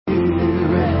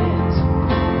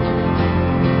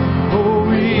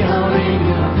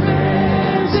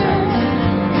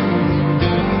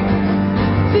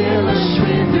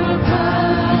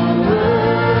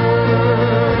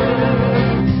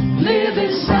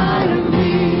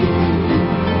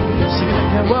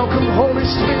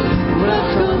Spirit.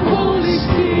 Welcome, Holy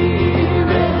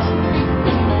Spirit.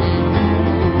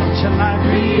 Tonight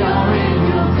we are in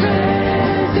your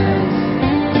presence.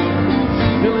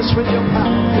 Fill us with your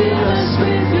power. Fill us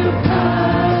with your power.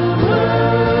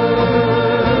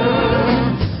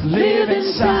 Live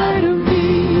inside of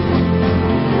me.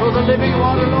 You're the living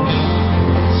water, Lord.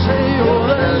 Say you're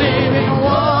the living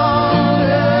water.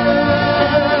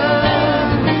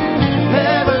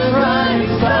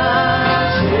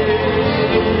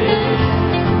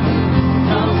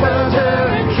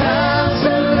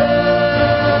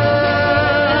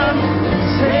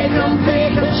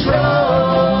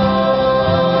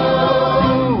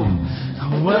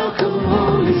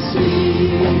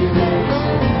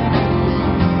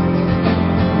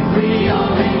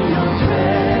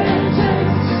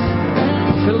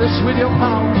 With your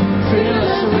power, fill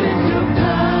us with your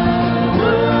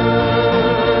power.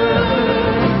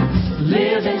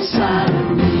 Live inside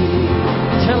of me.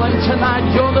 Tell him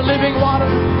tonight you're the living water.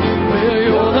 Well,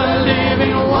 you're the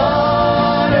living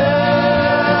water.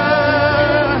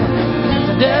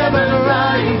 Never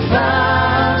running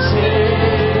fountain.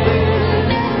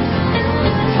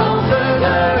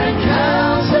 Comforter and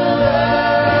counselor.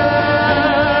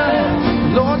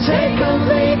 Lord, take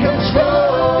complete control.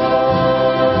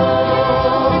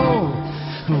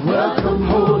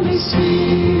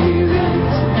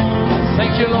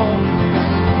 Thank you, Lord.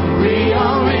 We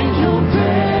are in your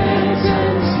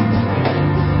presence.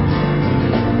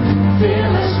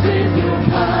 Fill us with your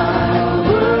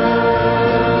power.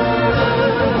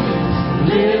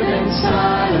 Live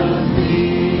inside of me.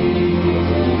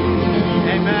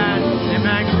 Amen.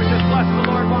 Amen. Can we just bless the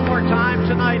Lord one more time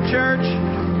tonight, church?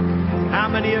 How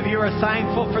many of you are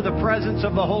thankful for the presence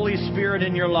of the Holy Spirit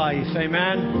in your life?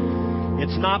 Amen.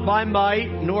 It's not by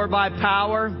might nor by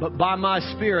power, but by my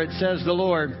Spirit, says the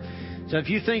Lord. So if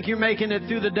you think you're making it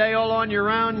through the day all on your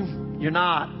own, you're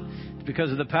not. It's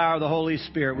because of the power of the Holy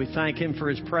Spirit. We thank Him for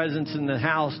His presence in the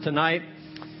house tonight.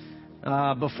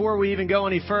 Before we even go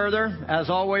any further, as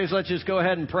always, let's just go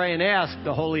ahead and pray and ask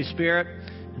the Holy Spirit,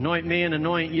 anoint me and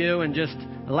anoint you, and just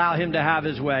allow Him to have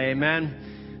His way. Amen.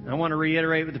 I want to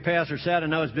reiterate what the pastor said. I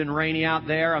know it's been rainy out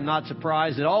there. I'm not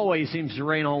surprised. It always seems to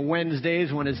rain on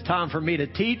Wednesdays when it's time for me to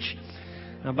teach.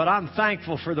 But I'm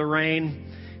thankful for the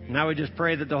rain. And I would just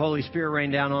pray that the Holy Spirit rain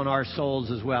down on our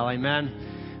souls as well.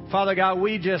 Amen. Father God,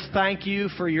 we just thank you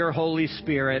for your Holy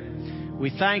Spirit. We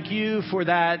thank you for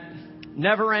that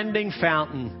never-ending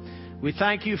fountain. We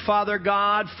thank you, Father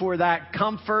God, for that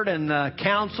comfort and the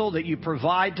counsel that you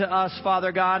provide to us,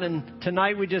 Father God. And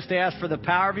tonight we just ask for the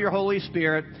power of your Holy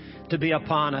Spirit to be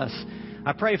upon us.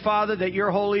 I pray, Father, that your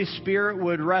Holy Spirit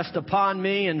would rest upon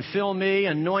me and fill me,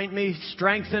 anoint me,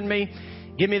 strengthen me.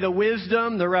 Give me the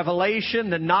wisdom, the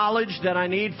revelation, the knowledge that I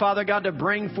need, Father God, to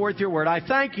bring forth your word. I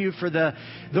thank you for the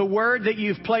word that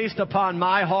you've placed upon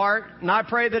my heart. And I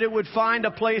pray that it would find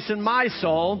a place in my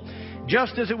soul,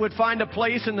 just as it would find a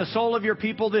place in the soul of your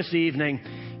people this evening.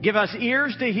 Give us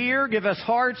ears to hear, give us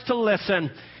hearts to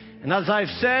listen. And as I've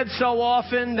said so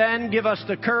often, then give us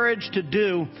the courage to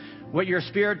do what your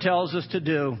Spirit tells us to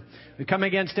do. We come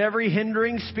against every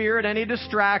hindering spirit, any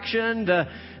distraction,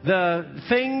 the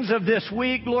things of this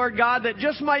week, Lord God, that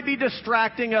just might be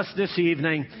distracting us this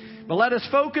evening. But let us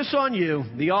focus on you,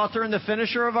 the author and the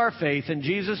finisher of our faith. In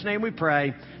Jesus' name we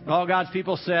pray. And all God's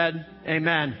people said,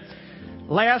 amen.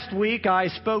 Last week I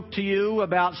spoke to you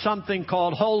about something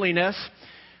called holiness,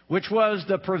 which was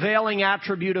the prevailing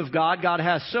attribute of God. God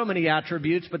has so many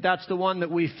attributes, but that's the one that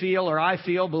we feel, or I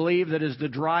feel, believe that is the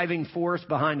driving force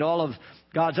behind all of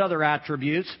God's other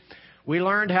attributes. We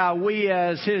learned how we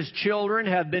as His children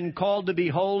have been called to be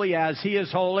holy as He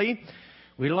is holy.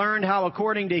 We learned how,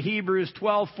 according to Hebrews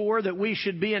 12:4, that we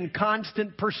should be in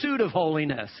constant pursuit of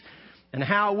holiness, and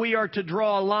how we are to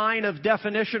draw a line of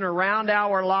definition around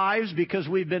our lives because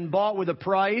we've been bought with a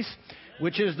price,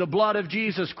 which is the blood of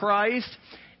Jesus Christ.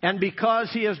 And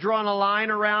because He has drawn a line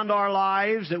around our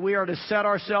lives, that we are to set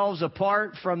ourselves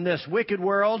apart from this wicked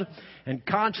world and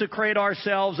consecrate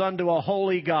ourselves unto a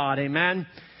holy God. Amen.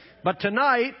 But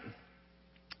tonight,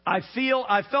 I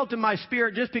felt in my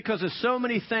spirit, just because of so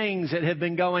many things that have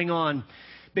been going on,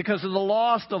 because of the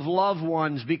loss of loved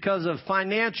ones, because of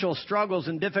financial struggles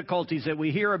and difficulties that we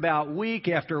hear about week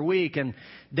after week and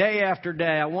day after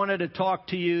day, I wanted to talk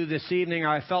to you this evening, or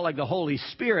I felt like the Holy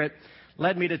Spirit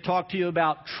led me to talk to you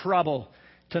about trouble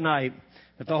tonight.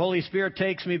 If the Holy Spirit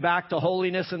takes me back to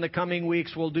holiness in the coming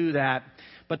weeks, we'll do that.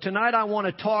 But tonight I want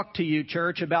to talk to you,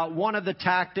 church, about one of the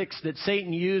tactics that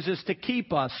Satan uses to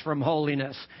keep us from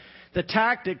holiness. the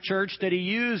tactic, church, that he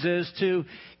uses to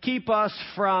keep us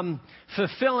from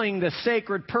fulfilling the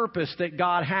sacred purpose that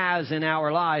God has in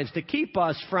our lives, to keep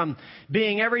us from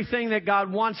being everything that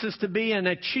God wants us to be and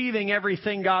achieving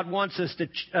everything God wants us to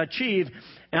achieve.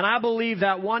 And I believe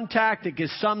that one tactic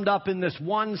is summed up in this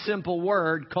one simple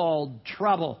word called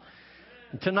trouble.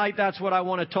 And tonight, that's what I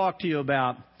want to talk to you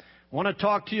about. I want to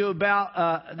talk to you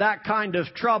about that kind of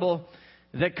trouble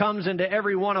that comes into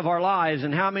every one of our lives.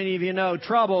 And how many of you know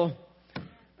trouble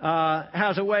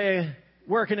has a way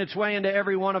working its way into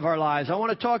every one of our lives? I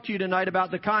want to talk to you tonight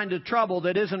about the kind of trouble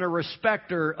that isn't a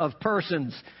respecter of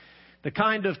persons. The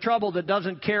kind of trouble that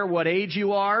doesn't care what age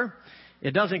you are.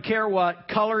 It doesn't care what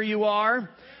color you are.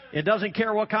 It doesn't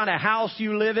care what kind of house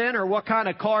you live in or what kind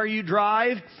of car you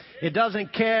drive. It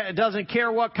doesn't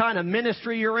care what kind of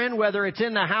ministry you're in, whether it's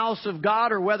in the house of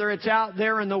God or whether it's out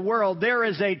there in the world. There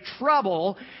is a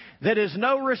trouble that is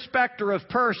no respecter of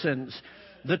persons.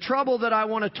 The trouble that I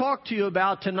want to talk to you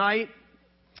about tonight,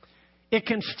 it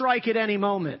can strike at any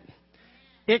moment.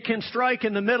 It can strike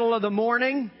in the middle of the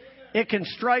morning. It can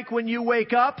strike when you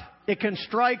wake up. It can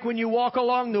strike when you walk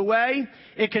along the way.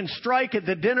 It can strike at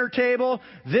the dinner table.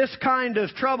 This kind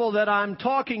of trouble that I'm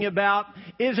talking about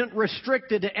isn't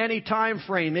restricted to any time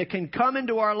frame. It can come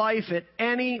into our life at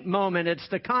any moment. It's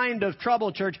the kind of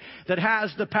trouble, church, that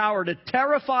has the power to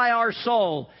terrify our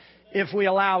soul if we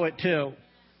allow it to.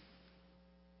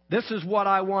 This is what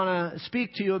I want to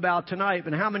speak to you about tonight.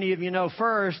 But how many of you know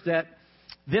first that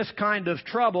this kind of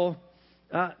trouble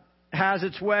has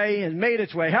its way and made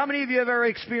its way? How many of you have ever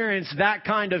experienced that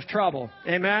kind of trouble?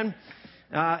 Amen?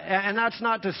 And that's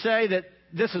not to say that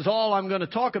this is all I'm going to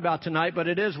talk about tonight, but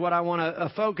it is what I want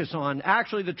to focus on.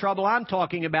 Actually, the trouble I'm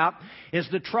talking about is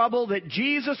the trouble that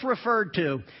Jesus referred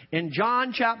to in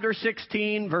John chapter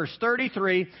 16, verse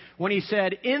 33, when he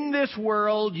said, "In this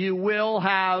world you will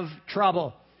have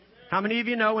trouble." How many of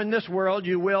you know in this world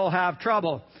you will have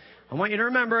trouble? I want you to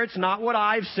remember, it's not what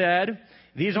I've said.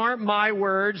 These aren't my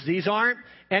words. These aren't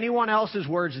anyone else's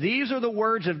words. These are the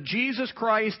words of Jesus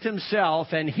Christ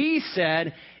himself. And he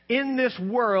said, in this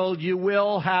world you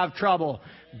will have trouble.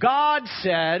 God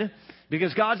said,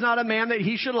 because God's not a man that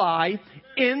he should lie,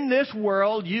 in this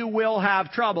world you will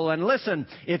have trouble. And listen,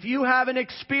 if you haven't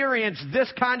experienced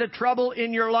this kind of trouble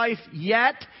in your life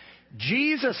yet,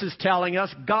 Jesus is telling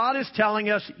us, God is telling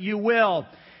us you will.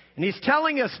 And he's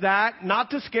telling us that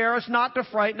not to scare us, not to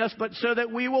frighten us, but so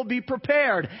that we will be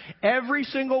prepared. Every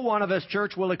single one of us,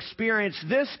 church, will experience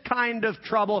this kind of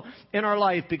trouble in our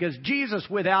life because Jesus,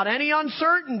 without any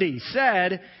uncertainty,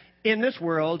 said, in this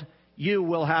world, you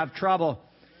will have trouble.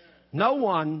 No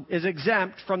one is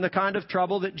exempt from the kind of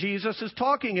trouble that Jesus is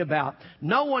talking about.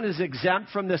 No one is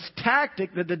exempt from this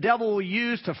tactic that the devil will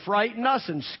use to frighten us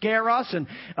and scare us and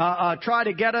try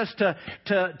to get us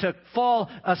to fall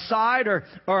aside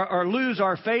or lose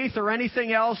our faith or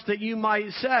anything else that you might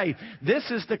say. This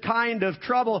is the kind of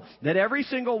trouble that every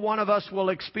single one of us will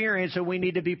experience, and we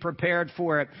need to be prepared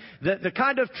for it. The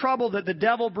kind of trouble that the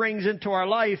devil brings into our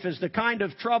life is the kind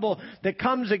of trouble that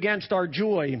comes against our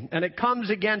joy, and it comes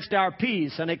against our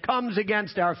peace, and it comes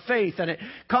against our faith, and it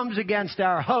comes against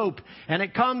our hope, and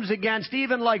it comes against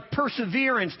even like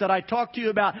perseverance that I talked to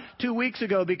you about 2 weeks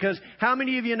ago, because how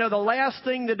many of you know the last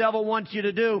thing the devil wants you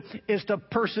to do is to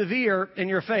persevere in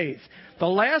your faith? The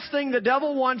last thing the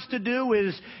devil wants to do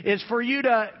is for you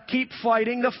to keep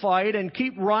fighting the fight and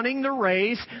keep running the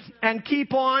race and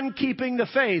keep on keeping the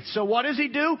faith. So what does he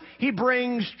do? He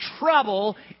brings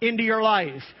trouble into your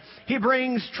life. He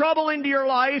brings trouble into your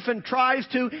life and tries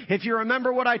to, if you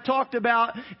remember what I talked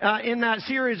about in that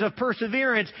series of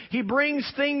perseverance, he brings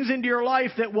things into your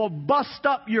life that will bust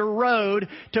up your road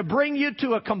to bring you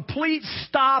to a complete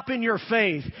stop in your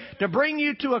faith, to bring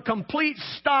you to a complete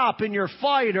stop in your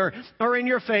fight or in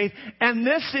your faith. And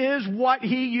this is what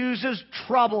he uses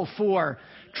trouble for.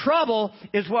 Trouble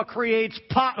is what creates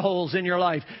potholes in your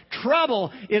life.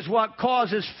 Trouble is what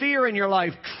causes fear in your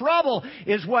life. Trouble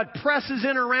is what presses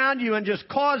in around you and just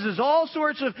causes all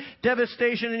sorts of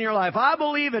devastation in your life. I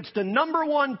believe it's the number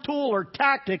one tool or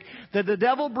tactic that the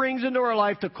devil brings into our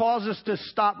life to cause us to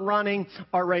stop running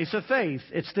our race of faith.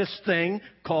 It's this thing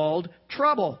called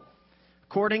trouble.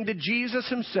 According to Jesus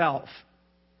himself,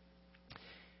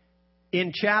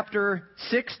 in chapter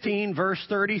 16, verse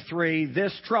 33,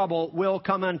 this trouble will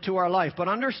come into our life. But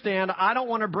understand, I don't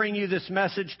want to bring you this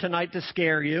message tonight to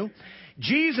scare you.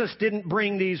 Jesus didn't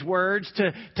bring these words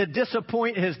to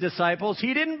disappoint His disciples.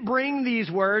 He didn't bring these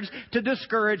words to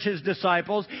discourage His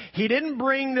disciples. He didn't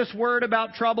bring this word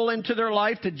about trouble into their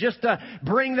life to just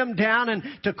bring them down and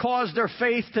to cause their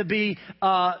faith to be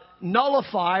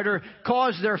nullified or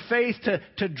cause their faith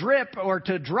to drip or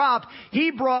to drop. He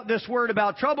brought this word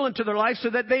about trouble into their life so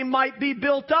that they might be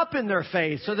built up in their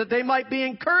faith, so that they might be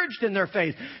encouraged in their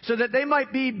faith, so that they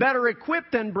might be better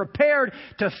equipped and prepared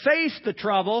to face the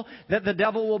trouble that the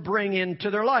devil will bring into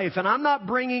their life. And I'm not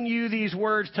bringing you these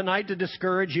words tonight to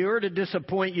discourage you or to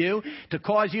disappoint you, to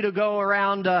cause you to go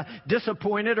around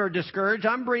disappointed or discouraged.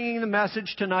 I'm bringing the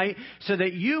message tonight so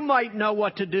that you might know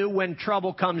what to do when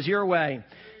trouble comes your way.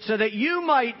 So that you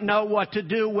might know what to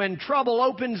do when trouble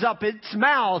opens up its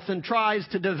mouth and tries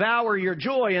to devour your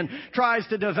joy and tries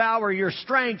to devour your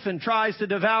strength and tries to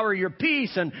devour your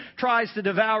peace and tries to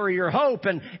devour your hope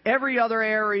and every other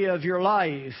area of your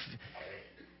life.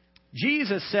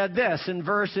 Jesus said this in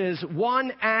verses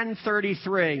 1 and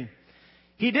 33.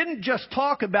 He didn't just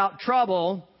talk about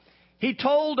trouble. He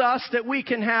told us that we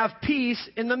can have peace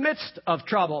in the midst of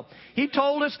trouble. He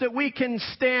told us that we can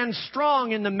stand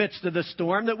strong in the midst of the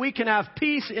storm, that we can have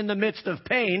peace in the midst of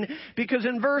pain. Because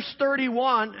in verse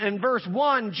 31 and verse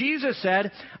 1, Jesus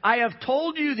said, I have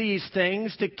told you these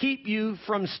things to keep you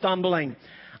from stumbling.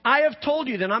 I have told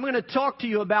you, then I'm going to talk to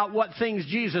you about what things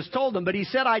Jesus told them. But He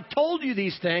said, I told you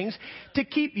these things to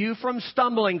keep you from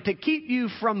stumbling, to keep you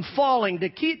from falling, to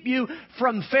keep you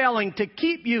from failing, to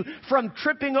keep you from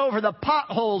tripping over the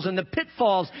potholes and the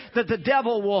pitfalls that the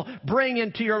devil will bring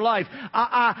into your life.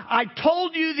 I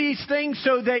told you these things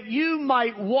so that you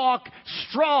might walk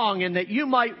strong and that you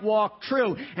might walk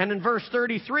true. And in verse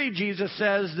 33, Jesus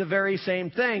says the very same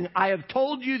thing. I have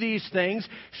told you these things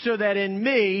so that in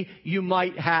me you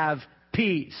might have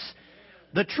peace.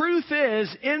 The truth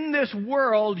is, in this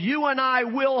world, you and I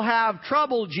will have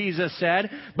trouble, Jesus said.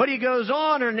 But He goes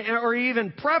on or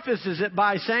even prefaces it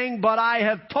by saying, but I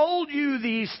have told you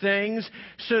these things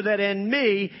so that in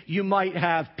me you might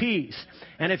have peace.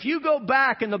 And if you go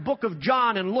back in the book of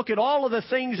John and look at all of the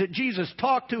things that Jesus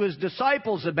talked to His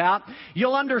disciples about,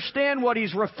 you'll understand what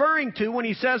He's referring to when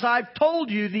He says, I've told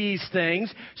you these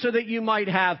things so that you might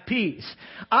have peace.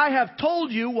 I have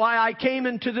told you why I came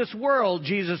into this world,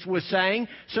 Jesus was saying,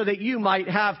 so that you might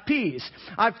have peace.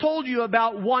 I've told you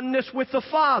about oneness with the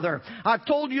Father. I've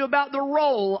told you about the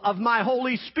role of my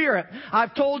Holy Spirit.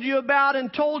 I've told you about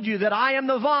and told you that I am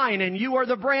the vine and you are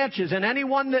the branches, and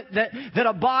anyone that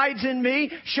abides in me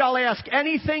shall ask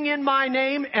anything in my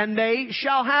name and they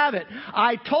shall have it.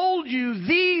 I told you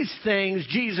these things,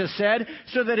 Jesus said,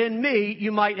 so that in me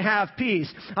you might have peace.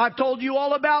 I've told you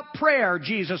all about prayer,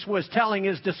 Jesus was telling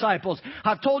His disciples.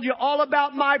 I've told you all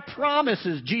about my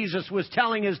promises, Jesus was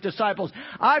telling His disciples.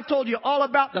 I've told you all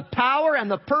about the power and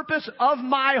the purpose of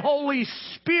my Holy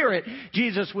Spirit,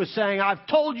 Jesus was saying. I've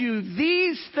told you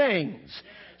these things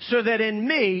so that in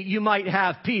me you might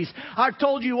have peace. I've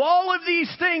told you all of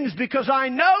these things because I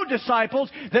know, disciples,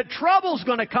 that trouble's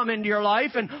going to come into your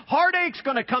life and heartache's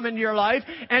going to come into your life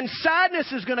and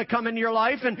sadness is going to come into your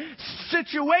life and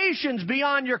situations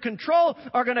beyond your control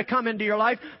are going to come into your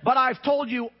life. But I've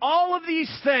told you all of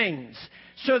these things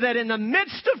so that in the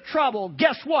midst of trouble,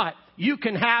 guess what? You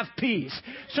can have peace.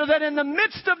 So that in the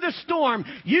midst of the storm,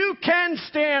 you can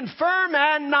stand firm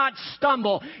and not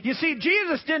stumble. You see,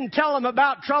 Jesus didn't tell them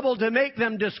about trouble to make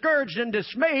them discouraged and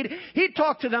dismayed. He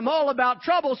talked to them all about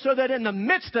trouble so that in the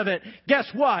midst of it, guess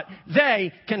what?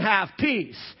 They can have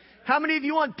peace. How many of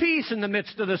you want peace in the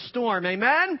midst of the storm?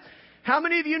 Amen? How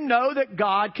many of you know that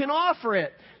God can offer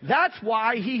it? That's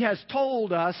why He has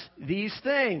told us these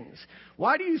things.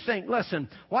 Why do you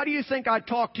think I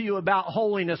talk to you about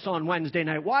holiness on Wednesday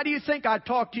night? Why do you think I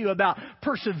talk to you about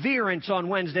perseverance on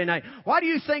Wednesday night? Why do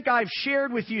you think I've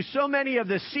shared with you so many of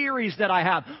the series that I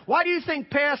have? Why do you think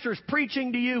Pastor's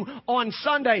preaching to you on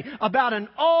Sunday about an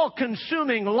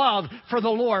all-consuming love for the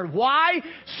Lord? Why?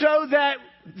 So that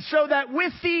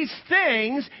with these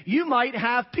things you might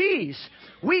have peace.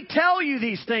 We tell you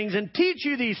these things and teach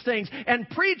you these things and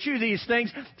preach you these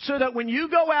things so that when you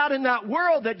go out in that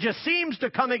world that just seems to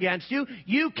come against you,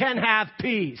 you can have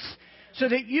peace. So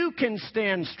that you can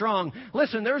stand strong.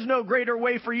 Listen, there's no greater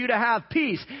way for you to have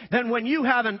peace than when you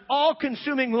have an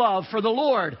all-consuming love for the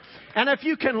Lord. And if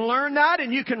you can learn that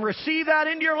and you can receive that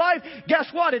into your life, guess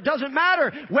what? It doesn't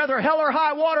matter whether hell or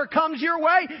high water comes your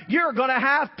way, you're going to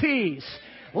have peace.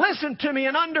 Listen to me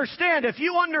and understand. If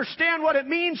you understand what it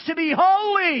means to be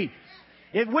holy,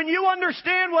 when you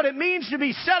understand what it means to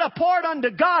be set apart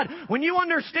unto God, when you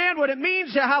understand what it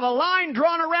means to have a line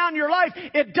drawn around your life,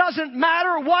 it doesn't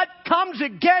matter what comes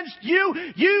against you,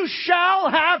 you shall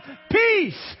have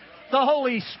peace. the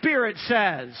Holy Spirit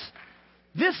says.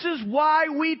 This is why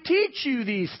we teach you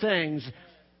these things.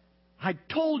 I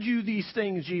told you these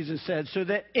things, Jesus said, so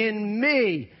that in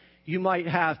me you might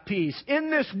have peace.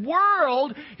 In this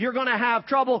world, you're going to have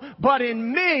trouble, but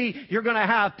in me, you're going to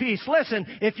have peace. Listen,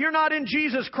 if you're not in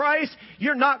Jesus Christ,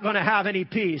 you're not going to have any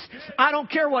peace. I don't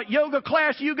care what yoga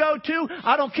class you go to.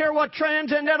 I don't care what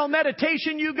transcendental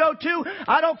meditation you go to.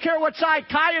 I don't care what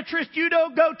psychiatrist you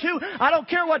don't go to. I don't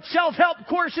care what self-help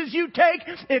courses you take.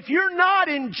 If you're not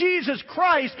in Jesus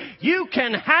Christ, you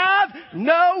can have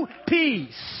no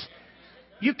peace.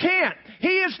 You can't. He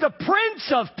is the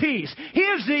Prince of Peace. He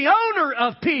is the owner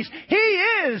of peace. He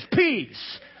is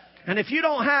peace. And if you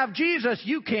don't have Jesus,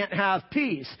 you can't have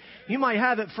peace. You might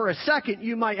have it for a second.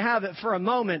 You might have it for a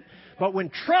moment. But when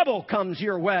trouble comes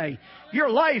your way, your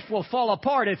life will fall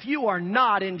apart if you are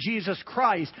not in Jesus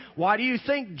Christ. Why do you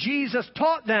think Jesus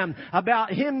taught them about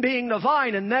Him being the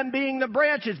vine and them being the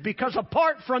branches? Because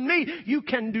apart from me, you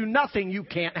can do nothing. You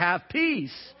can't have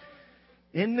peace.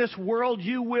 In this world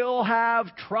you will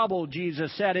have trouble,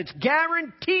 Jesus said. It's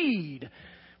guaranteed.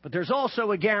 But there's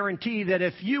also a guarantee that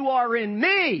if you are in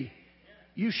me,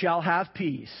 you shall have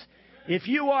peace. If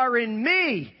you are in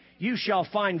me, you shall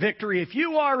find victory. If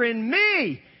you are in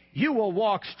me, you will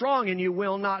walk strong and you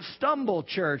will not stumble,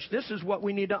 church. This is what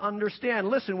we need to understand.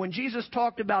 Listen, when Jesus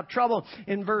talked about trouble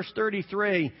in verse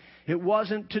 33, it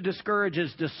wasn't to discourage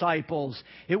His disciples.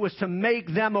 It was to make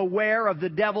them aware of the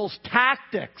devil's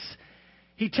tactics.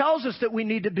 He tells us that we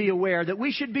need to be aware, that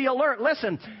we should be alert.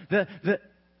 Listen,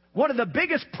 one of the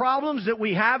biggest problems that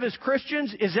we have as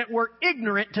Christians is that we're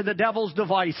ignorant to the devil's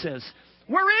devices.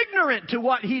 We're ignorant to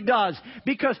what he does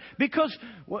because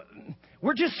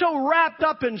we're just so wrapped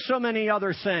up in so many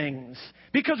other things.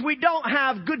 Because we don't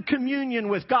have good communion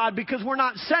with God, because we're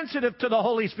not sensitive to the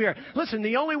Holy Spirit. Listen,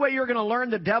 the only way you're going to learn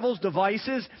the devil's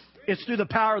devices it's through the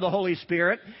power of the Holy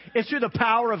Spirit. It's through the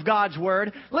power of God's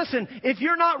Word. Listen, if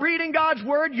you're not reading God's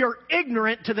Word, you're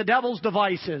ignorant to the devil's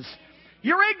devices.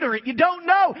 You're ignorant. You don't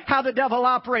know how the devil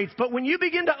operates. But when you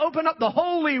begin to open up the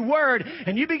Holy Word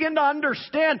and you begin to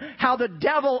understand how the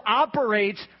devil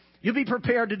operates, you'll be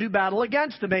prepared to do battle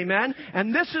against him. Amen?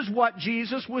 And this is what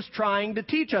Jesus was trying to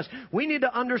teach us. We need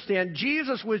to understand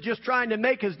Jesus was just trying to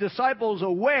make His disciples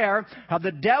aware of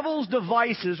the devil's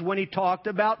devices when He talked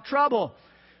about trouble.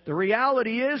 The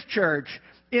reality is, church,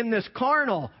 in this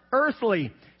carnal,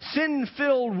 earthly,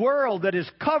 sin-filled world that is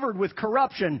covered with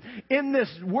corruption, in this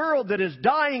world that is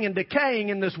dying and decaying,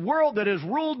 in this world that is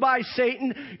ruled by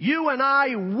Satan, you and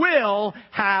I will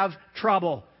have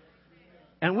trouble.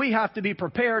 And we have to be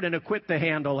prepared and equipped to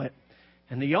handle it.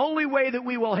 And the only way that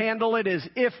we will handle it is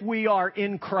if we are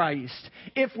in Christ,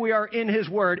 if we are in His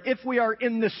Word, if we are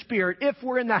in the Spirit, if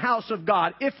we're in the house of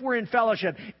God, if we're in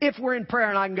fellowship, if we're in prayer,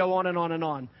 and I can go on and on and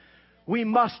on. We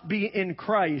must be in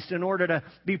Christ in order to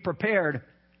be prepared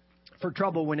for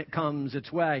trouble when it comes its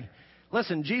way.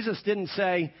 Listen, Jesus didn't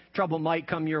say trouble might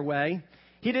come your way.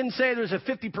 He didn't say there's a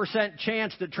 50%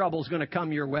 chance that trouble's going to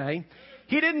come your way.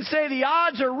 He didn't say the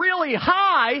odds are really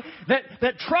high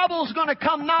that trouble's going to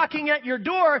come knocking at your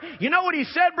door. You know what He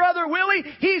said, Brother Willie?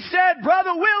 He said,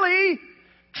 Brother Willie,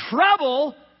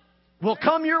 trouble will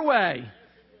come your way.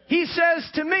 He says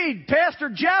to me,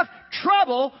 Pastor Jeff,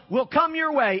 trouble will come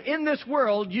your way. In this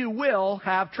world, you will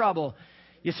have trouble.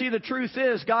 You see, the truth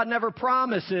is, God never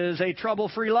promises a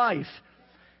trouble-free life.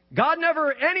 God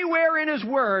never, anywhere in His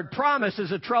Word,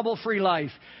 promises a trouble-free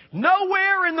life.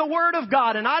 Nowhere in the Word of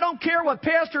God, and I don't care what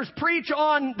pastors preach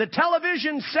on the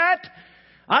television set.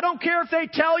 I don't care if they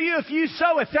tell you if you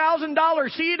sow $1,000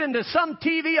 seed into some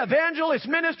TV evangelist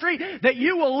ministry that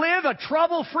you will live a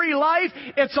trouble-free life.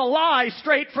 It's a lie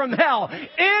straight from hell.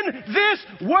 In this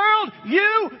world,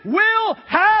 you will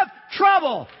have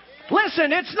trouble.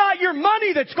 Listen, it's not your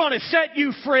money that's going to set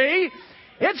you free.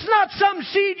 It's not some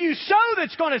seed you sow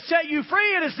that's going to set you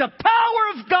free. It is the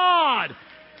power of God.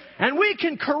 And we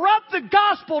can corrupt the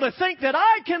gospel to think that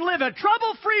I can live a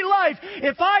trouble-free life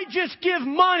if I just give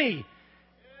money.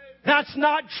 That's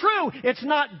not true. It's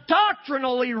not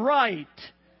doctrinally right.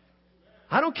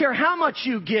 I don't care how much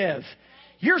you give.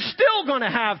 You're still going to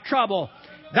have trouble.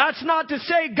 That's not to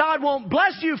say God won't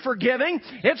bless you for giving.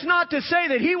 It's not to say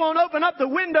that He won't open up the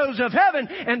windows of heaven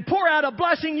and pour out a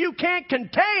blessing you can't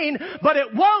contain, but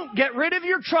it won't get rid of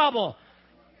your trouble.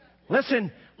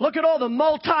 Listen, look at all the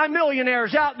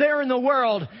multimillionaires out there in the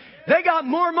world. They got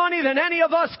more money than any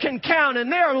of us can count,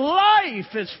 and their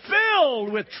life is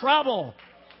filled with trouble.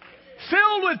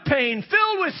 Filled with pain,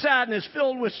 filled with sadness,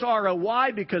 filled with sorrow.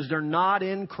 Why? Because they're not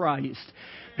in Christ.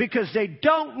 Because they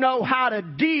don't know how to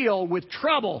deal with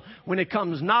trouble when it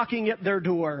comes knocking at their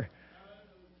door.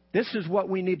 This is what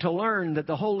we need to learn that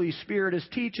the Holy Spirit is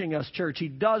teaching us, church. He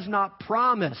does not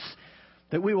promise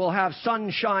that we will have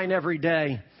sunshine every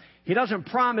day. He doesn't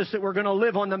promise that we're going to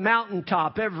live on the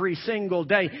mountaintop every single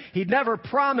day. He never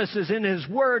promises in His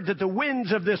Word that the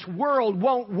winds of this world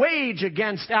won't wage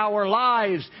against our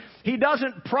lives. He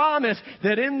doesn't promise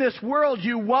that in this world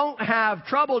you won't have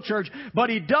trouble, church, but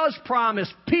He does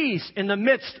promise peace in the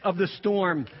midst of the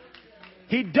storm.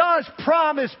 He does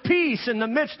promise peace in the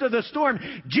midst of the storm.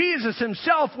 Jesus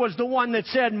Himself was the one that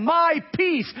said, "My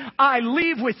peace I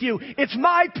leave with you." It's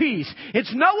my peace.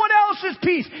 It's no one else's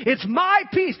peace. It's my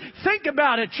peace. Think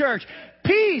about it, church.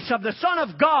 Peace of the Son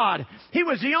of God. He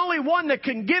was the only one that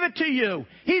can give it to you.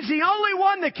 He's the only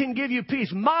one that can give you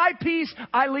peace. My peace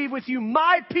I leave with you.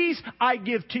 My peace I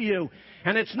give to you.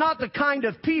 And it's not the kind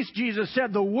of peace, Jesus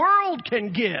said, the world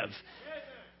can give.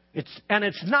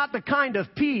 It's not the kind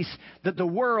of peace that the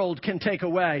world can take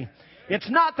away. It's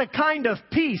not the kind of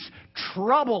peace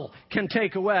trouble can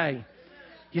take away.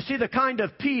 You see, the kind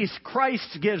of peace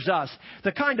Christ gives us,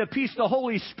 the kind of peace the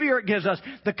Holy Spirit gives us,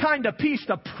 the kind of peace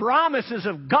the promises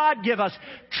of God give us,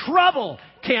 trouble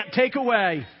can't take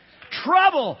away.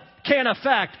 Trouble can't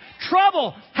affect.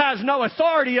 Trouble has no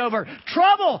authority over.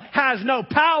 Trouble has no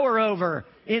power over.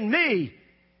 In me,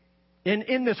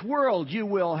 in this world, you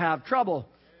will have trouble.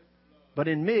 But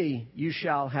in me, you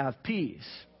shall have peace.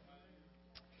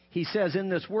 He says, in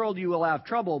this world you will have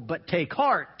trouble, but take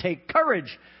heart, take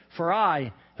courage, for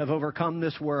I have overcome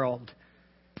this world.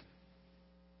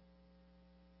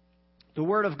 The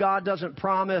Word of God doesn't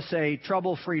promise a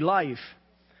trouble-free life,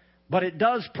 but it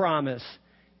does promise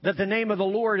that the name of the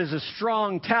Lord is a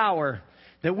strong tower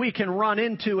that we can run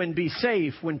into and be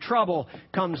safe when trouble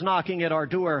comes knocking at our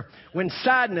door, when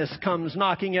sadness comes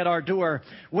knocking at our door,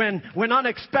 when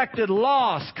unexpected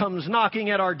loss comes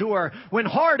knocking at our door, when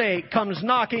heartache comes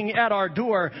knocking at our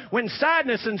door, when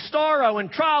sadness and sorrow and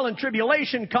trial and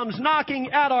tribulation comes knocking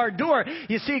at our door.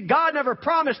 You see, God never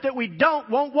promised that we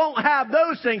won't have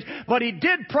those things, but He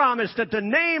did promise that the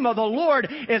name of the Lord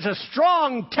is a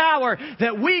strong tower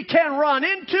that we can run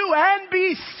into and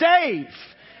be safe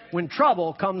when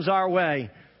trouble comes our way.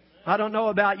 I don't know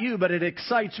about you, but it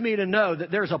excites me to know that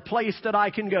there's a place that I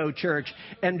can go, church,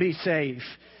 and be safe.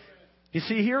 You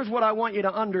see, here's what I want you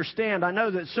to understand. I know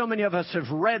that so many of us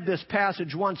have read this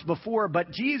passage once before,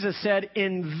 but Jesus said,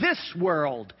 in this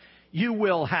world you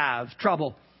will have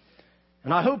trouble.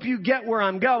 And I hope you get where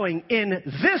I'm going. In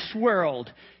this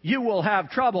world, you will have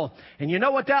trouble. And you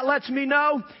know what that lets me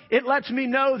know? It lets me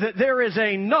know that there is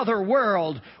another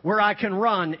world where I can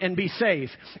run and be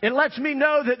safe. It lets me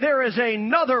know that there is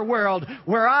another world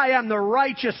where I am the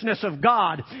righteousness of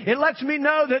God. It lets me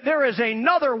know that there is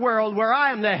another world where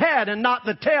I am the head and not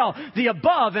the tail, the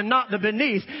above and not the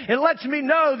beneath. It lets me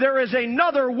know there is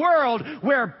another world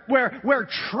where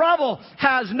trouble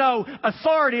has no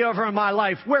authority over my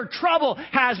life, where trouble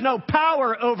has no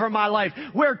power over my life,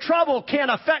 where trouble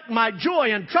can't affect my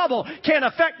joy, and trouble can't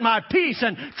affect my peace,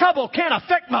 and trouble can't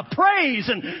affect my praise,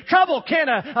 and trouble can't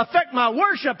affect my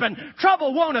worship, and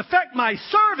trouble won't affect my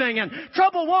serving, and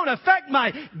trouble won't affect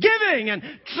my giving,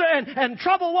 and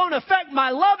trouble won't affect my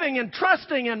loving and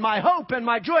trusting and my hope and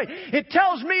my joy. It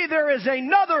tells me there is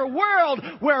another world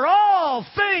where all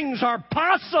things are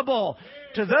possible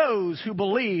to those who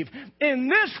believe. In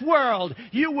this world,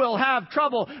 you will have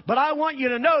trouble. But I want you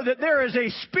to know that there is a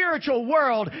spiritual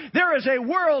world. There is a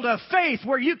world of faith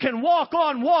where you can walk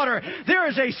on water. There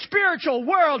is a spiritual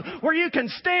world where you can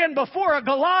stand before a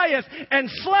Goliath and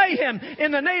slay him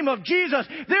in the name of Jesus.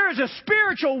 There is a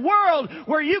spiritual world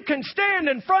where you can stand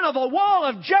in front of a wall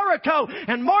of Jericho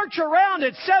and march around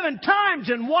it 7 times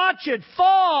and watch it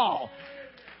fall.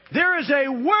 There is a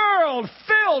world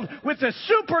filled with the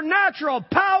supernatural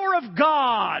power of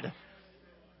God.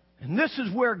 And this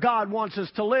is where God wants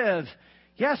us to live.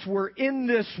 Yes, we're in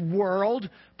this world,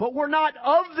 but we're not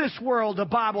of this world, the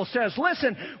Bible says.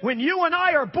 Listen, when you and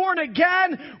I are born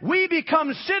again, we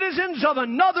become citizens of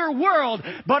another world.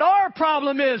 But our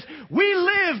problem is we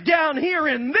live down here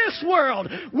in this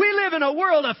world. We live in a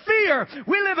world of fear.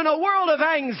 We live in a world of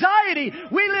anxiety.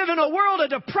 We live in a world of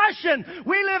depression.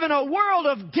 We live in a world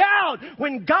of doubt.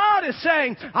 When God is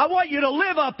saying, I want you to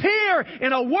live up here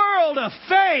in a world of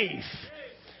faith.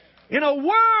 In a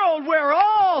world where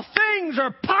all things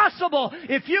are possible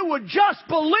if you would just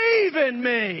believe in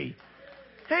me.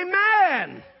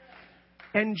 Amen.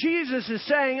 And Jesus is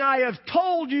saying, I have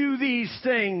told you these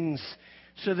things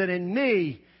so that in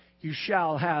me you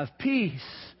shall have peace.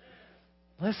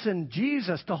 Listen,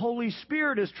 Jesus, the Holy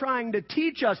Spirit, is trying to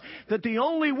teach us that the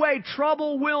only way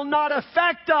trouble will not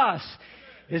affect us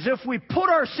is if we put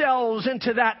ourselves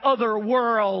into that other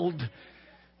world.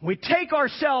 We take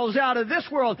ourselves out of this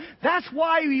world. That's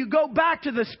why you go back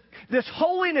to this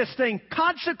holiness thing,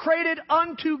 consecrated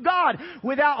unto God.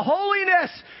 Without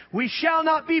holiness, we shall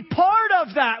not be part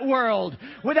of that world.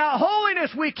 Without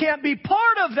holiness, we can't be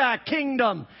part of that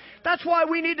kingdom. That's why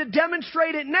we need to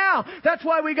demonstrate it now. That's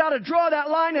why we got to draw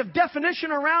that line of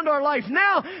definition around our life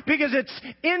now, because it's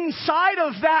inside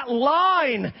of that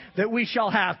line that we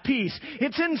shall have peace.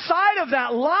 It's inside of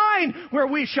that line where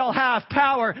we shall have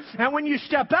power. And when you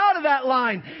step out of that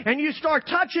line and you start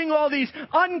touching all these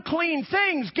unclean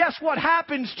things, guess what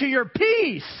happens to your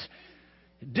peace?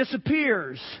 It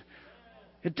disappears.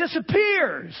 It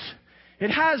disappears.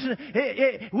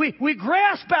 We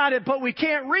grasp at it, but we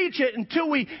can't reach it until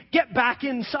we get back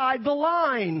inside the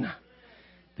line.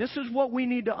 This is what we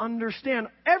need to understand.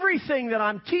 Everything that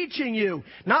I'm teaching you,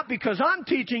 not because I'm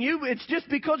teaching you, it's just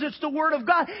because it's the Word of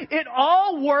God. It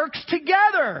all works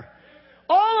together.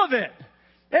 All of it.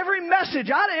 Every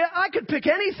message. I could pick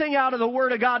anything out of the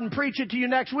Word of God and preach it to you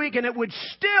next week, and it would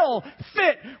still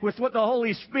fit with what the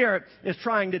Holy Spirit is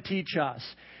trying to teach us.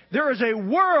 There is a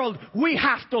world we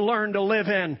have to learn to live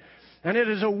in. And it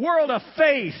is a world of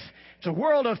faith. It's a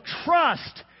world of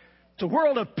trust. It's a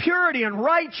world of purity and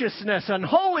righteousness and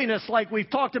holiness like we've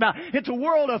talked about. It's a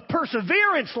world of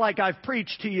perseverance like I've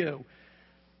preached to you.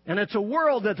 And it's a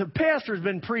world that the pastor's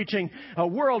been preaching, a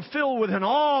world filled with an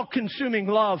all-consuming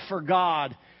love for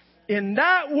God. In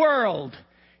that world,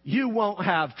 you won't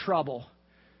have trouble.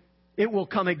 It will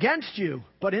come against you.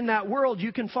 But in that world,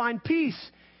 you can find peace.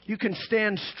 You can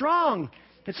stand strong.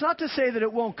 It's not to say that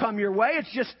it won't come your way.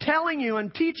 It's just telling you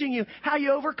and teaching you how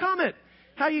you overcome it,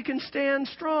 how you can stand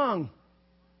strong.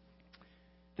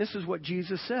 This is what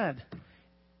Jesus said.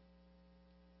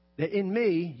 That in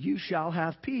me you shall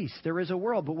have peace. There is a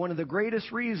world, but one of the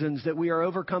greatest reasons that we are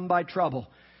overcome by trouble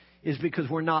is because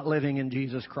we're not living in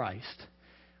Jesus Christ.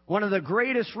 One of the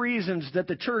greatest reasons that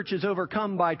the church is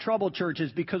overcome by trouble, church,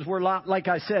 is because we're, like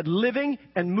I said, living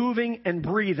and moving and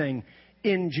breathing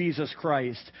in Jesus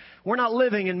Christ. We're not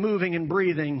living and moving and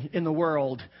breathing in the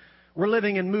world. We're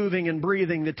living and moving and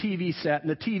breathing the TV set and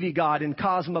the TV God and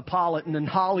Cosmopolitan and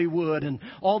Hollywood and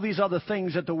all these other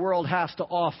things that the world has to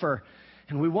offer.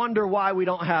 And we wonder why we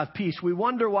don't have peace. We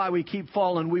wonder why we keep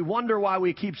falling. We wonder why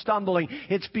we keep stumbling.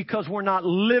 It's because we're not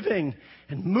living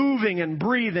and moving and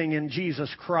breathing in Jesus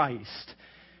Christ.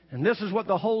 And this is what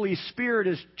the Holy Spirit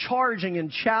is charging and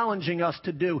challenging us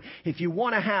to do. If you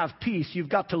want to have peace, you've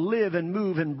got to live and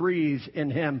move and breathe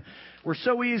in Him. We're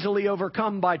so easily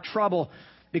overcome by trouble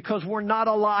because we're not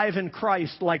alive in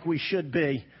Christ like we should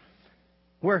be.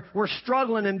 We're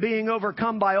struggling and being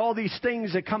overcome by all these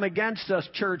things that come against us,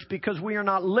 church, because we are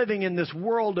not living in this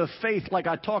world of faith like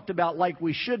I talked about, like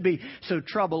we should be. So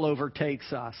trouble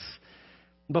overtakes us.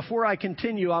 Before I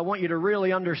continue, I want you to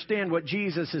really understand what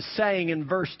Jesus is saying in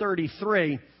verse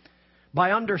 33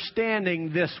 by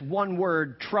understanding this one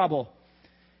word, trouble.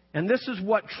 And this is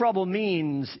what trouble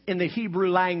means in the Hebrew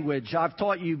language. I've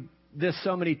taught you this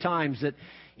so many times that,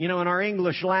 in our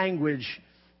English language,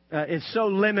 it's so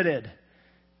limited.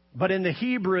 But in the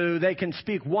Hebrew, they can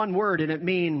speak one word and it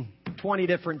mean 20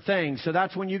 different things. So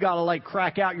that's when you got to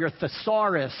crack out your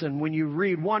thesaurus. And when you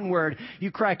read one word,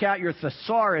 you crack out your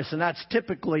thesaurus. And that's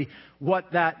typically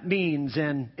what that means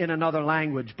in another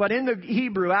language. But in the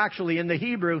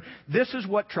Hebrew, this is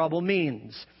what trouble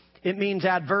means. It means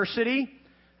adversity,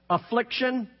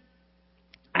 affliction,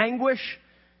 anguish,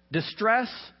 distress,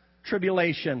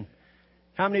 tribulation.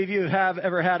 How many of you have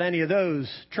ever had any of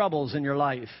those troubles in your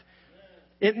life?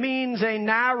 It means a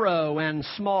narrow and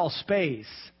small space.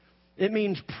 It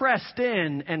means pressed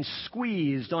in and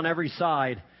squeezed on every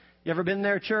side. You ever been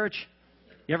there, church?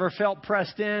 You ever felt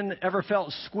pressed in? Ever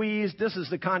felt squeezed? This is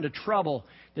the kind of trouble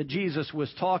that Jesus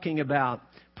was talking about.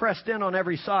 Pressed in on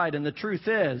every side. And the truth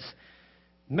is,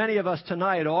 many of us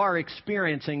tonight are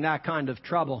experiencing that kind of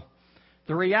trouble.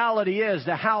 The reality is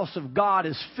the house of God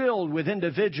is filled with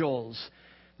individuals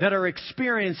that are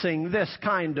experiencing this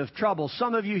kind of trouble.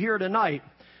 Some of you here tonight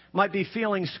might be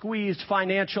feeling squeezed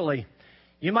financially.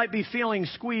 You might be feeling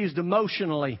squeezed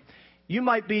emotionally. You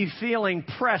might be feeling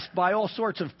pressed by all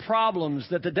sorts of problems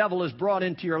that the devil has brought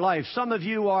into your life. Some of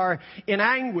you are in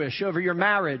anguish over your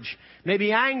marriage,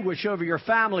 maybe anguish over your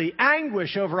family,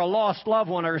 anguish over a lost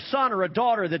loved one or a son or a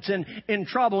daughter that's in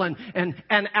trouble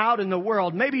and out in the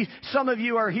world. Maybe some of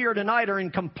you are here tonight are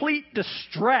in complete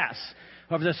distress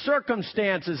of the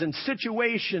circumstances and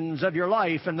situations of your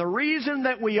life. And the reason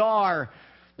that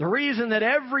the reason that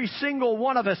every single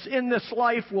one of us in this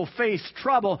life will face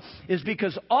trouble is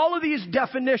because all of these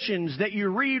definitions that you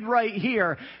read right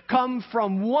here come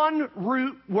from one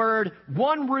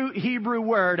root Hebrew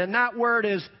word, and that word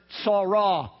is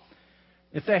sorah.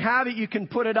 If they have it, you can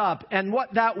put it up. And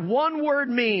what that one word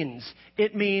means,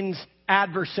 it means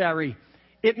adversary.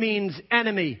 It means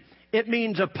enemy. It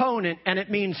means opponent, and it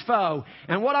means foe.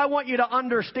 And what I want you to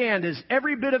understand is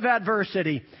every bit of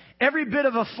adversity, every bit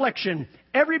of affliction,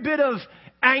 every bit of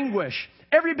anguish,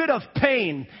 every bit of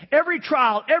pain, every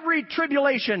trial, every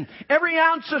tribulation, every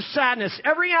ounce of sadness,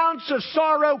 every ounce of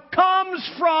sorrow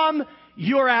comes from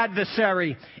your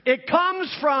adversary. It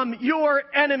comes from your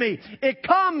enemy. It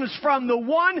comes from the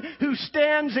one who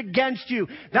stands against you.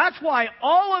 That's why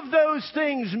all of those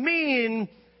things mean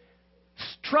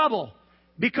trouble,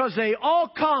 because they all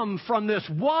come from this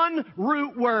one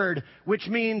root word, which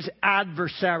means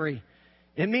adversary.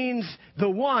 It means the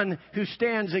one who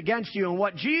stands against you. And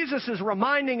what Jesus is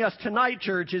reminding us tonight,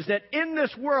 church, is that in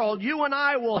this world, you and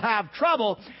I will have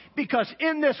trouble, because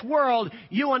in this world,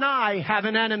 you and I have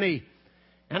an enemy.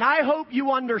 And I hope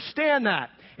you understand that.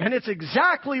 And it's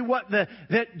exactly what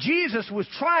that Jesus was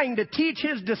trying to teach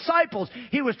His disciples.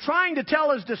 He was trying to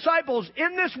tell His disciples,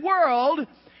 in this world,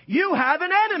 you have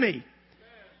an enemy.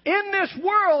 In this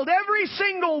world, every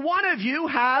single one of you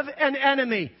have an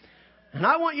enemy. And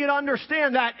I want you to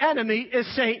understand that enemy is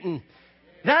Satan.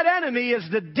 That enemy is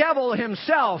the devil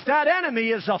himself. That enemy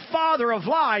is the father of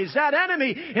lies. That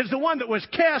enemy is the one that was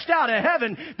cast out of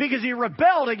heaven because he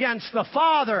rebelled against the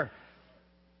Father.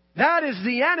 That is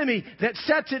the enemy that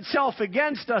sets itself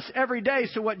against us every day.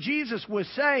 So what Jesus was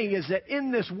saying is that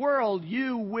in this world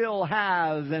you will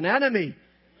have an enemy.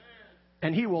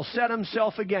 And he will set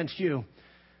himself against you.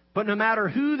 But no matter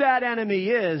who that enemy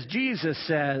is, Jesus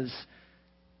says,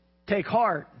 take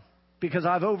heart, because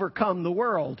I've overcome the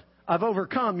world. I've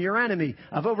overcome your enemy.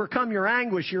 I've overcome your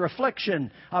anguish, your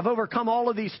affliction. I've overcome all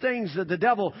of these things that the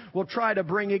devil will try to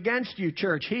bring against you,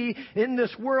 church. In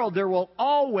this world, there will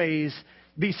always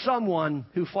be someone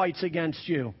who fights against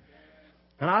you.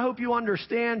 And I hope you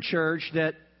understand, church,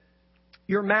 that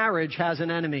your marriage has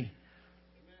an enemy.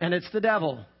 And it's the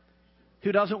devil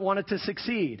who doesn't want it to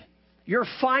succeed. Your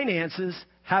finances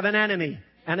have an enemy.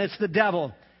 And it's the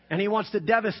devil. And he wants to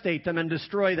devastate them and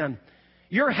destroy them.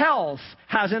 Your health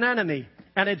has an enemy.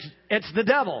 And it's the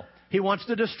devil. He wants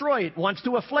to destroy it, wants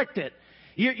to afflict it.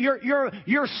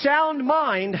 Your sound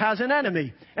mind has an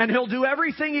enemy, and he'll do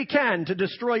everything he can to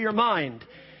destroy your mind.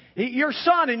 Your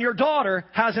son and your daughter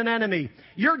has an enemy.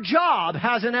 Your job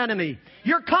has an enemy.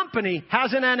 Your company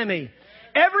has an enemy.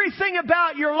 Everything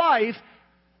about your life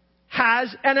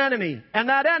has an enemy, and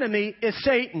that enemy is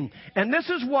Satan. And this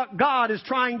is what God is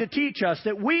trying to teach us,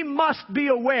 that we must be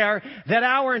aware that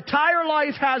our entire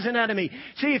life has an enemy.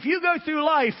 See, if you go through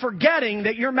life forgetting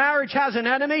that your marriage has an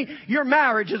enemy, your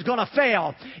marriage is going to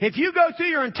fail. If you go through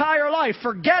your entire life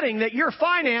forgetting that your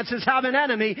finances have an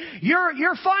enemy,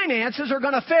 your finances are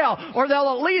going to fail, or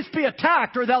they'll at least be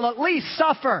attacked, or they'll at least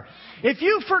suffer. If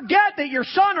you forget that your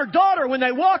son or daughter, when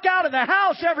they walk out of the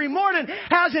house every morning,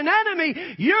 has an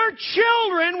enemy, your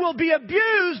children will be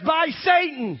abused by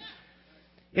Satan.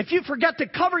 If you forget to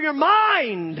cover your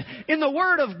mind in the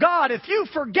Word of God, if you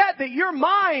forget that your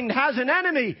mind has an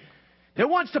enemy that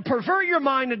wants to pervert your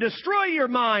mind and destroy your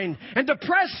mind and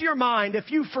depress your mind,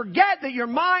 if you forget that your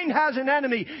mind has an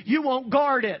enemy, you won't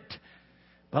guard it.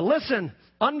 But listen,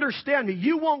 understand me,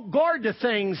 you won't guard the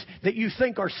things that you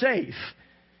think are safe.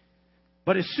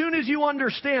 But as soon as you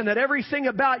understand that everything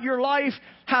about your life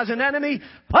has an enemy,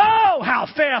 oh, how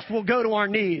fast we'll go to our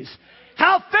knees.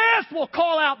 How fast we'll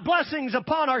call out blessings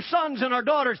upon our sons and our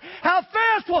daughters. How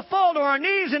fast we'll fall to our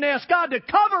knees and ask God to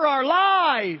cover our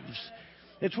lives.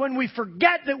 It's when we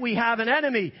forget that we have an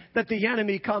enemy that the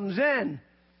enemy comes in.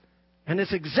 And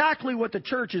it's exactly what the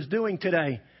church is doing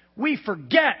today. We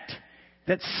forget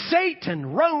that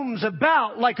Satan roams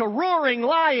about like a roaring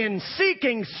lion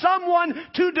seeking someone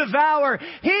to devour.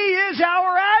 He is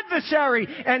our adversary,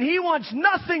 and he wants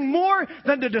nothing more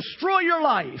than to destroy your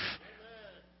life.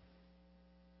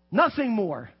 Nothing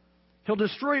more. He'll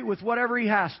destroy it with whatever he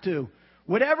has to.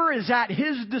 Whatever is at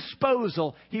his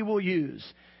disposal, he will use.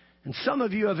 And some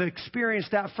of you have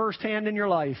experienced that firsthand in your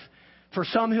life. For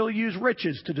some, he'll use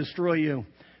riches to destroy you.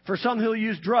 For some, he'll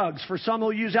use drugs. For some,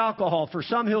 he'll use alcohol. For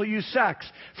some, he'll use sex.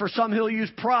 For some, he'll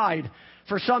use pride.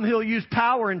 For some, he'll use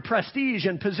power and prestige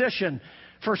and position.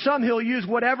 For some, he'll use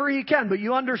whatever he can. But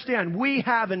you understand, we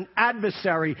have an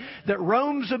adversary that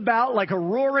roams about like a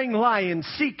roaring lion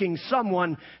seeking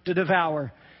someone to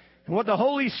devour. And what the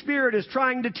Holy Spirit is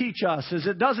trying to teach us is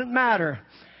it doesn't matter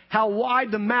how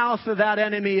wide the mouth of that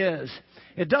enemy is.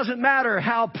 It doesn't matter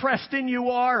how pressed in you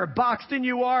are or boxed in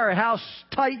you are or how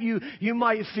tight you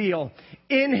might feel.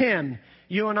 In Him,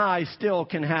 you and I still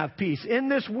can have peace. In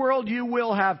this world, you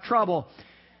will have trouble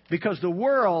because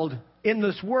in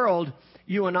this world,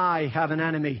 you and I have an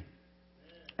enemy.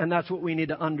 And that's what we need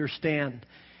to understand.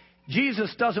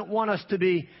 Jesus doesn't want us to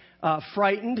be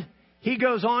frightened. He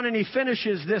goes on and he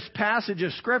finishes this passage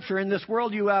of Scripture. In this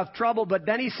world you have trouble, but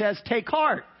then he says, take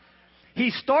heart.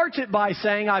 He starts it by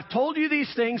saying, I've told you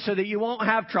these things so that you won't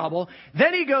have trouble.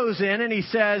 Then he goes in and he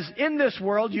says, in this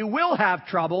world you will have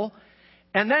trouble.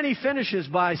 And then he finishes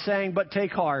by saying, but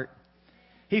take heart.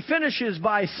 He finishes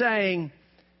by saying,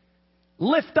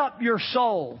 lift up your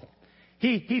soul.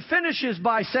 He finishes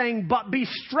by saying, but be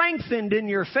strengthened in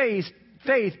your faith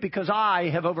because I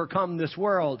have overcome this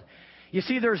world. You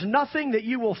see, there's nothing that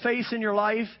you will face in your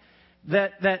life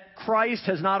that Christ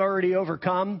has not already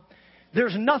overcome.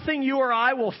 There's nothing you or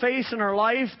I will face in our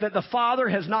life that the Father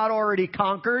has not already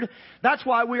conquered. That's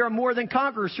why we are more than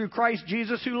conquerors through Christ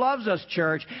Jesus who loves us,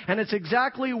 church. And it's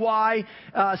exactly why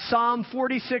Psalm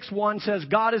 46:1 says,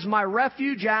 God is my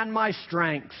refuge and my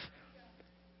strength.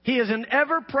 He is an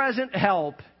ever-present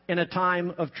help in a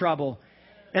time of trouble.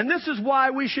 And this is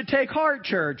why we should take heart,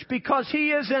 church, because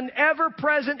He is an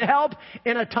ever-present help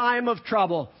in a time of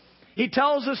trouble. He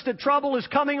tells us that trouble is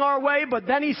coming our way, but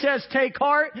then He says, take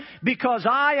heart, because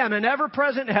I am an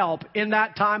ever-present help in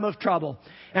that time of trouble.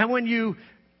 And when you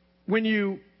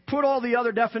put all the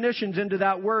other definitions into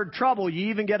that word trouble, you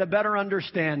even get a better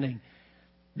understanding.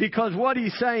 Because what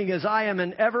He's saying is, I am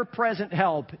an ever-present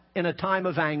help in a time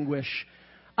of anguish.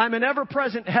 I'm an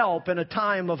ever-present help in a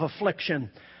time of affliction.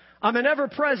 I'm an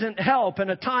ever-present help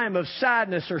in a time of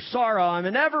sadness or sorrow. I'm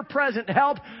an ever-present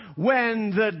help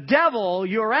when the devil,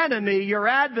 your enemy, your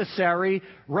adversary,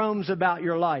 roams about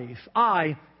your life.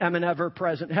 I am an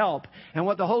ever-present help. And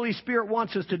what the Holy Spirit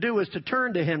wants us to do is to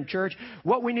turn to Him, church.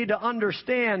 What we need to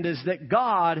understand is that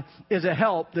God is a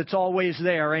help that's always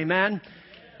there. Amen?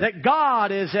 That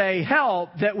God is a help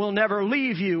that will never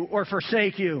leave you or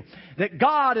forsake you. That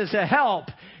God is a help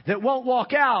that won't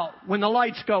walk out when the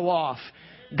lights go off.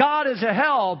 God is a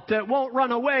help that won't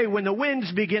run away when the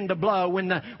winds begin to blow, when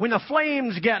the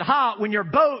flames get hot, when your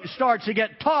boat starts to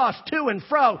get tossed to and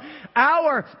fro.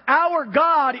 Our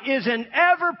God is an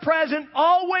ever-present,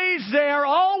 always there,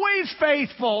 always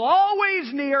faithful,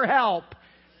 always near help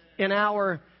in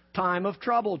our time of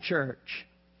trouble, church.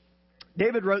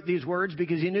 David wrote these words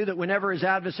because he knew that whenever his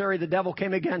adversary, the devil,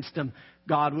 came against him,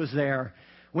 God was there.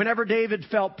 Whenever David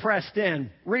felt pressed in,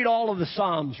 read all of the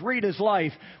Psalms, read his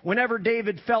life. Whenever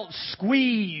David felt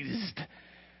squeezed,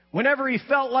 whenever he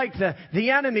felt like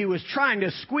the enemy was trying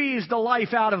to squeeze the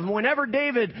life out of him, whenever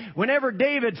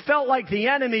David felt like the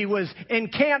enemy was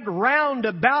encamped round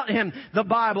about him, the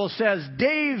Bible says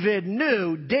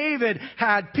David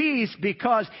had peace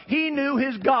because he knew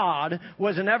his God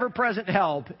was an ever-present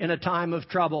help in a time of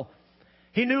trouble.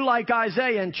 He knew, like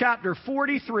Isaiah in chapter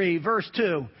 43, verse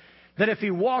 2, that if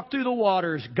he walked through the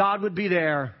waters, God would be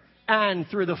there, and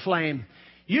through the flame.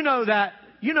 You know that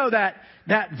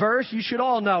verse. You should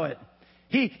all know it.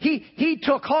 He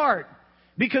took heart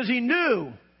because he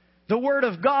knew the Word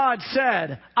of God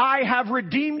said, I have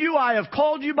redeemed you. I have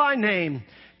called you by name.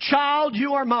 Child,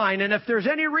 you are mine. And if there's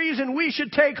any reason we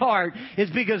should take heart, it's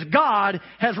because God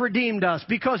has redeemed us,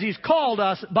 because He's called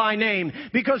us by name,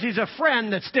 because He's a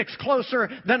friend that sticks closer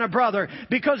than a brother,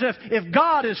 because if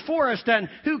God is for us, then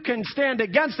who can stand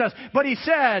against us? But He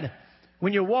said,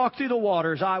 when you walk through the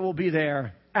waters, I will be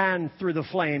there, and through the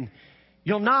flame.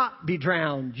 You'll not be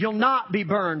drowned. You'll not be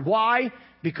burned. Why?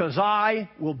 Because I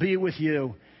will be with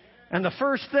you. And the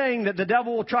first thing that the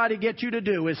devil will try to get you to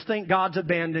do is think God's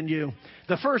abandoned you.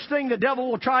 The first thing the devil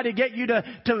will try to get you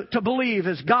to believe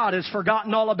is God has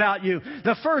forgotten all about you.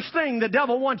 The first thing the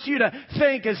devil wants you to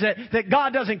think is that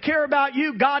God doesn't care about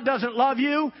you, God doesn't love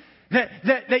you.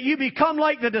 That you become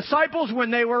like the disciples when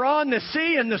they were on the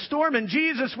sea in the storm and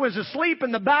Jesus was asleep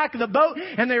in the back of the boat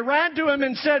and they ran to Him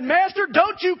and said, Master,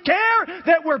 don't you care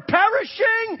that we're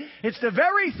perishing? It's the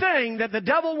very thing that the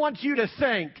devil wants you to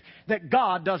think, that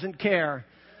God doesn't care.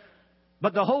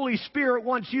 But the Holy Spirit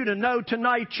wants you to know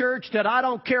tonight, church, that I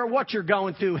don't care what you're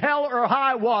going through, hell or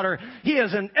high water, He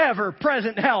is an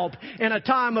ever-present help in a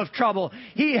time of trouble.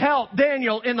 He helped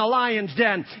Daniel in the lion's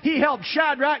den. He helped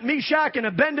Shadrach, Meshach, and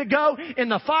Abednego in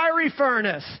the fiery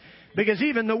furnace. Because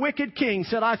even the wicked king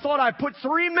said, I thought I put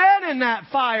 3 men in that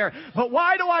fire, but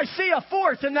why do I see a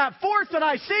fourth? And that fourth that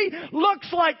I see looks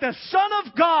like the Son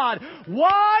of God.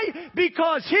 Why?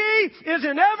 Because He is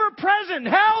an ever-present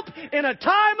help in a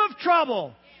time of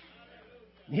trouble.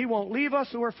 He won't leave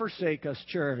us or forsake us,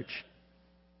 church.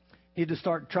 You need to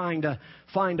start trying to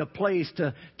find a place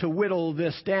to whittle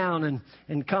this down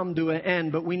and come to an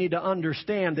end. But we need to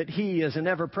understand that He is an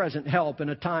ever-present help in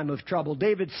a time of trouble.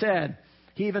 David said,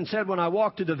 he even said, when I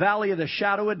walk through the valley of the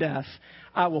shadow of death,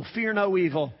 I will fear no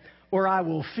evil, or I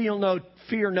will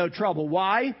fear no trouble.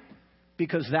 Why?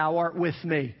 because thou art with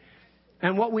me.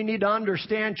 And what we need to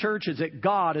understand, church, is that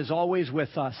God is always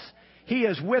with us. He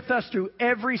is with us through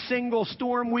every single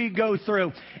storm we go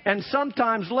through. And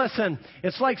sometimes, listen,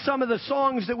 it's like some of the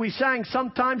songs that we sang.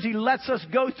 Sometimes He lets us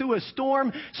go through a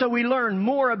storm so we learn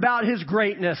more about His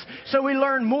greatness. So we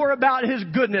learn more about His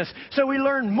goodness. So we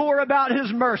learn more about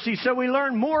His mercy. So we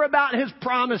learn more about His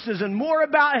promises and more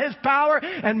about His power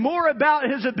and more about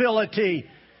His ability.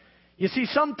 You see,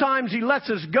 sometimes He lets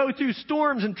us go through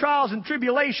storms and trials and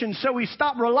tribulations so we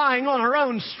stop relying on our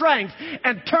own strength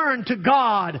and turn to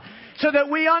God. So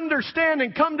that we understand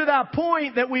and come to that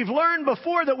point that we've learned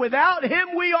before that without Him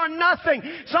we are nothing.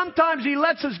 Sometimes He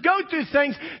lets us go through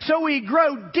things so we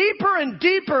grow deeper and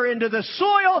deeper into the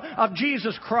soil of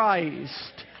Jesus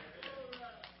Christ.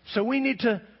 So we need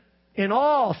to, in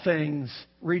all things,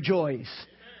 rejoice.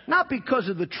 Not because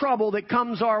of the trouble that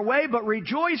comes our way, but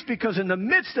rejoice because in the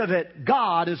midst of it,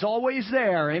 God is always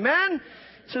there. Amen?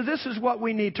 So this is what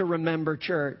we need to remember,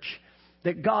 church.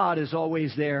 That God is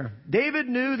always there. David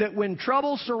knew that when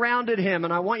trouble surrounded him,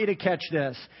 and I want you to catch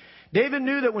this. David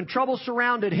knew that when trouble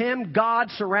surrounded him, God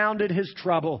surrounded his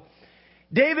trouble.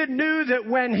 David knew that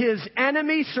when his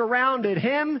enemy surrounded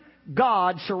him,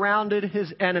 God surrounded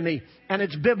his enemy. And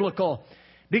it's biblical.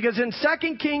 Because in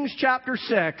 2 Kings chapter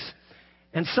 6,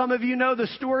 and some of you know the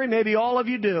story, maybe all of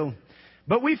you do,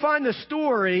 but we find the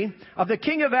story of the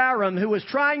king of Aram who was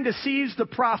trying to seize the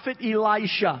prophet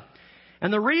Elisha.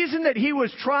 And the reason that he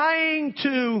was trying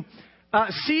to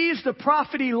seize the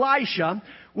prophet Elisha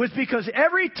was because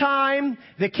every time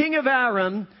the king of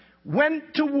Aram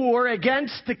went to war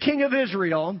against the king of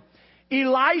Israel,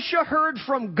 Elisha heard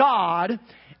from God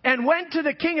and went to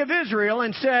the king of Israel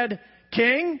and said,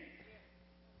 King,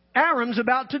 Aram's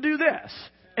about to do this.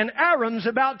 And Aram's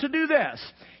about to do this.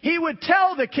 He would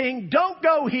tell the king, don't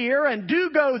go here and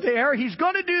do go there. He's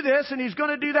going to do this and he's going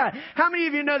to do that. How many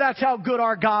of you know that's how good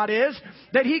our God is?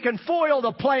 That He can foil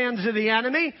the plans of the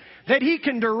enemy. That He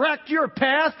can direct your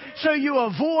path so you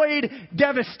avoid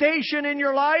devastation in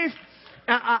your life.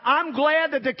 I'm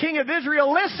glad that the king of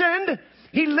Israel listened.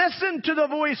 He listened to the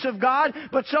voice of God.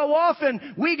 But so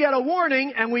often we get a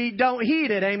warning and we don't heed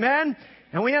it. Amen?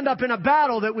 And we end up in a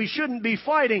battle that we shouldn't be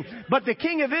fighting. But the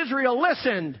king of Israel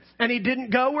listened. And he didn't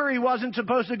go where he wasn't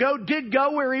supposed to go. Did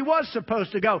go where he was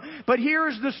supposed to go. But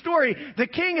here's the story. The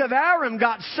king of Aram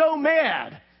got so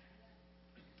mad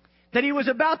that he was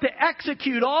about to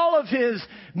execute all of his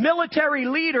military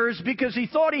leaders because he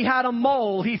thought he had a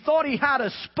mole. He thought he had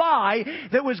a spy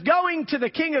that was going to the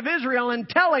king of Israel and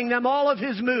telling them all of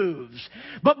his moves.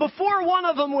 But before one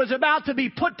of them was about to be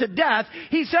put to death,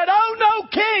 he said, "Oh no,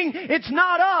 king, it's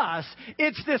not us.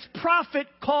 It's this prophet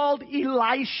called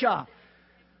Elisha."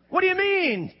 What do you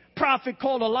mean? Prophet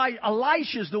called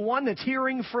Elisha's the one that's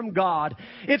hearing from God.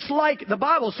 It's like, the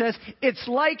Bible says, it's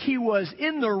like he was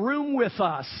in the room with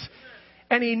us.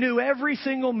 And he knew every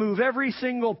single move, every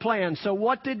single plan. So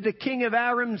what did the king of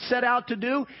Aram set out to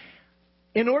do?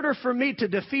 In order for me to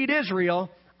defeat Israel,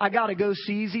 I got to go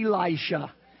seize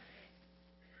Elisha.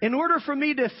 In order for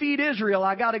me to defeat Israel,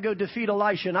 I got to go defeat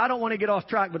Elisha. And I don't want to get off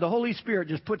track, but the Holy Spirit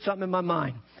just put something in my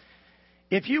mind.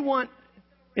 If you want,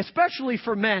 especially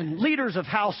for men, leaders of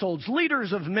households,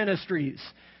 leaders of ministries,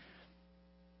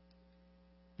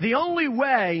 the only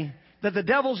way that the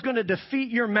devil's going to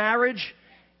defeat your marriage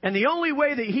and the only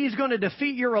way that he's going to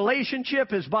defeat your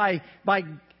relationship is by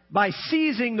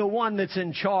seizing the one that's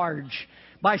in charge.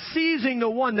 By seizing the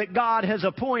one that God has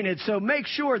appointed. So make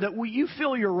sure that you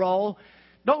fill your role.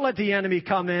 Don't let the enemy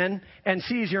come in and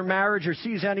seize your marriage or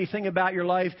seize anything about your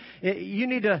life. You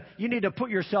need to put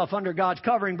yourself under God's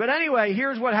covering. But anyway,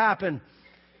 here's what happened.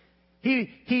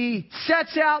 He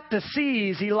sets out to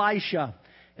seize Elisha.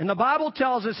 And the Bible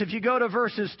tells us, if you go to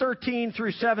verses 13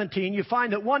 through 17, you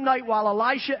find that one night while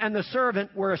Elisha and the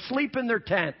servant were asleep in their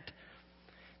tent,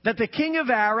 that the king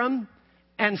of Aram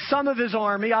and some of his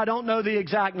army, I don't know the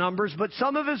exact numbers, but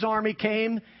some of his army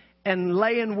came and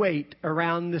lay in wait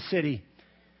around the city.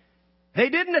 They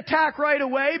didn't attack right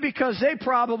away because they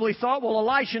probably thought, well,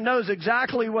 Elisha knows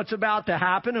exactly what's about to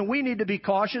happen and we need to be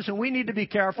cautious and we need to be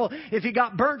careful. If he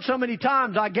got burnt so many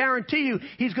times, I guarantee you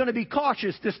he's going to be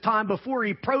cautious this time before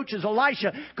he approaches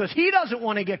Elisha because he doesn't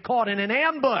want to get caught in an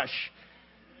ambush.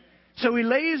 So he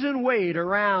lays in wait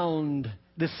around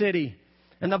the city.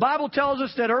 And the Bible tells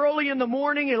us that early in the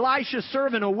morning, Elisha's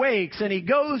servant awakes and he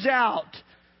goes out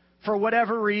for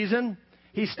whatever reason.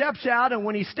 He steps out, and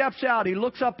when he steps out, he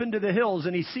looks up into the hills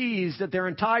and he sees that their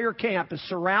entire camp is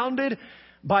surrounded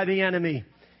by the enemy.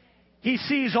 He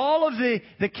sees all of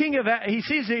he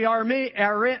sees the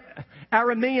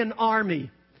Aramean army.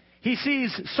 He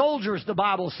sees soldiers, the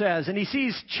Bible says, and he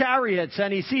sees chariots,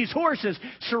 and he sees horses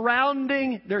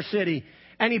surrounding their city.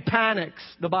 And he panics,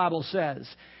 the Bible says.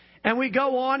 And we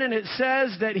go on, and it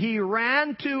says that he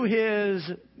ran to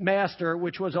his master,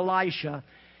 which was Elisha.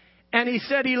 And he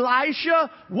said,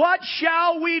 Elisha, what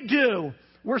shall we do?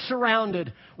 We're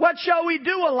surrounded. What shall we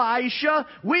do, Elisha?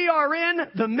 We are in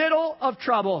the middle of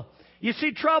trouble. You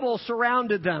see, trouble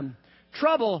surrounded them.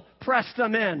 Trouble pressed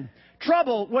them in.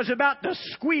 Trouble was about to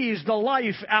squeeze the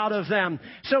life out of them.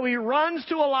 So he runs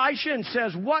to Elisha and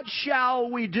says, what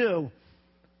shall we do?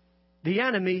 The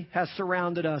enemy has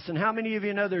surrounded us. And how many of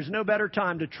you know there's no better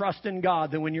time to trust in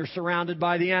God than when you're surrounded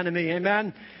by the enemy?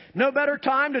 Amen? No better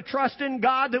time to trust in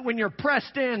God than when you're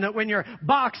pressed in, that when you're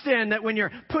boxed in, that when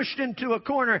you're pushed into a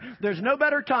corner. There's no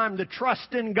better time to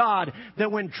trust in God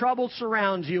than when trouble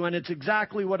surrounds you. And it's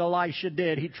exactly what Elisha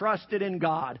did. He trusted in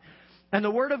God. And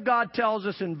the Word of God tells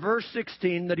us in verse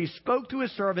 16 that he spoke to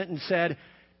his servant and said,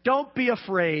 don't be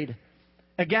afraid.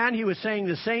 Again, he was saying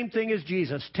the same thing as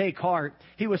Jesus. Take heart.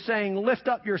 He was saying, lift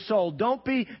up your soul. Don't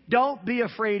be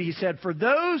afraid, he said. For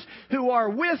those who are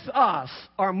with us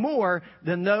are more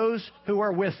than those who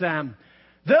are with them.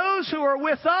 Those who are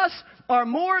with us are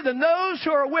more than those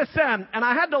who are with them. And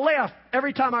I had to laugh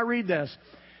every time I read this.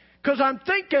 Because I'm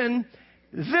thinking,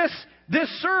 this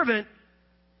servant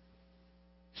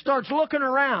starts looking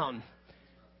around.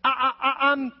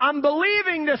 I'm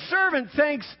believing this servant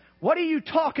thinks, what are you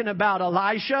talking about,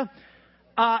 Elisha?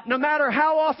 No matter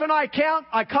how often I count,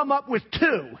 I come up with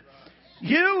 2.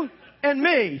 You and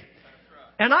me.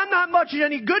 And I'm not much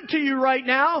any good to you right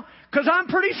now because I'm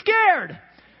pretty scared.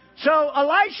 So,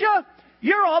 Elisha,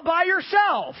 you're all by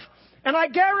yourself. And I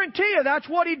guarantee you that's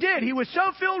what he did. He was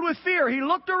so filled with fear, he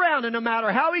looked around, and no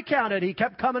matter how he counted, he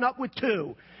kept coming up with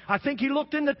 2. I think he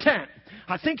looked in the tent.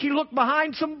 I think he looked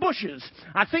behind some bushes.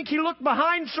 I think he looked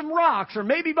behind some rocks or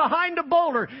maybe behind a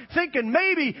boulder, thinking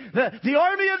maybe the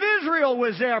army of Israel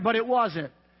was there, but it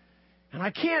wasn't. And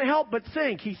I can't help but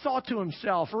think he thought to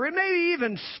himself, or maybe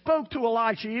even spoke to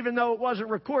Elisha, even though it wasn't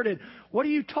recorded, what are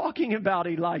you talking about,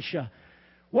 Elisha?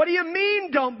 What do you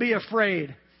mean, don't be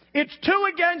afraid? It's 2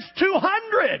 against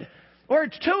 200, or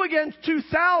it's 2 against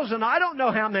 2,000. I don't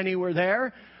know how many were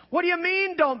there. What do you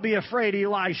mean, don't be afraid,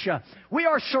 Elisha? We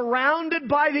are surrounded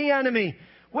by the enemy.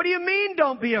 What do you mean,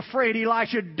 don't be afraid,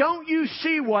 Elisha? Don't you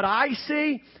see what I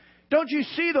see? Don't you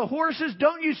see the horses?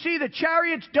 Don't you see the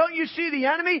chariots? Don't you see the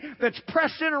enemy that's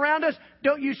pressed in around us?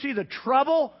 Don't you see the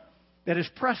trouble that is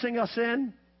pressing us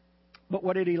in? But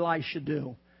what did Elisha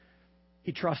do?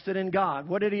 He trusted in God.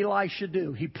 What did Elisha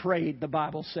do? He prayed, the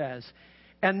Bible says.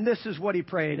 And this is what he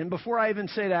prayed. And before I even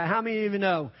say that, how many of you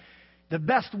know the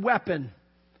best weapon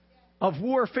of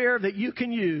warfare that you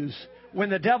can use when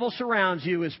the devil surrounds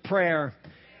you is prayer?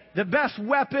 The best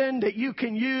weapon that you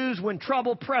can use when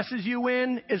trouble presses you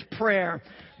in is prayer.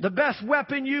 The best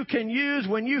weapon you can use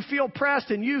when you feel pressed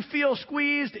and you feel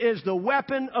squeezed is the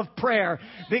weapon of prayer,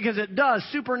 because it does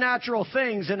supernatural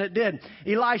things, and it did.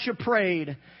 Elisha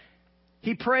prayed.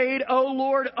 He prayed, "O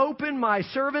Lord, open my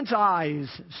servant's eyes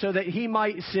so that he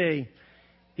might see."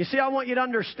 You see, I want you to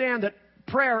understand that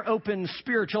prayer opens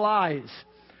spiritual eyes.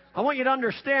 I want you to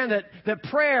understand that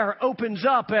prayer opens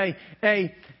up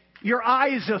your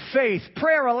eyes of faith.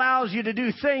 Prayer allows you to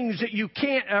do things that you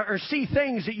can't, or see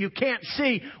things that you can't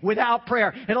see without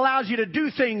prayer. It allows you to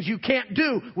do things you can't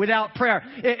do without prayer.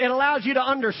 It allows you to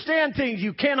understand things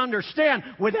you can't understand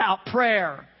without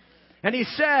prayer. And he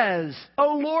says,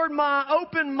 "O Lord,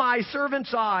 open my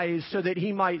servant's eyes so that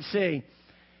he might see."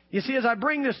 You see, as I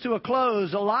bring this to a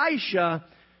close, Elisha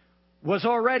was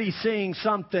already seeing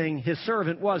something his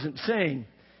servant wasn't seeing.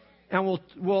 And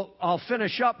I'll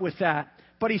finish up with that.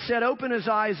 But he said, open his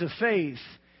eyes of faith,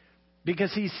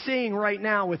 because he's seeing right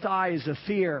now with eyes of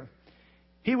fear.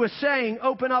 He was saying,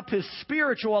 open up his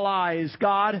spiritual eyes,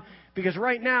 God, because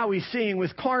right now he's seeing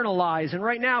with carnal eyes, and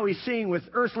right now he's seeing with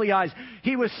earthly eyes.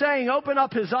 He was saying, open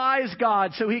up his eyes,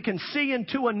 God, so he can see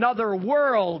into another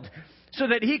world, so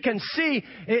that he can see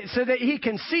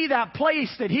that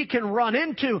place that he can run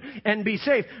into and be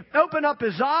safe. Open up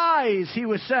his eyes, he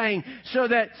was saying, so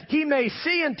that he may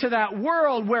see into that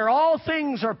world where all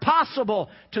things are possible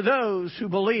to those who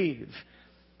believe.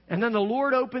 And then the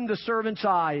Lord opened the servant's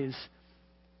eyes,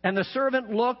 and the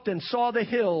servant looked and saw the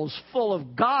hills full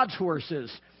of God's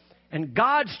horses and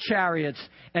God's chariots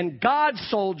and God's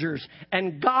soldiers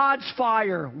and God's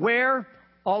fire. Where?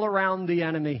 All around the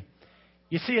enemy.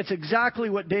 You see, it's exactly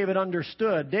what David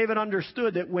understood. David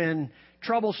understood that when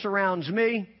trouble surrounds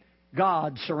me,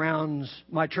 God surrounds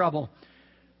my trouble.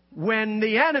 When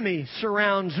the enemy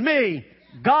surrounds me,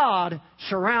 God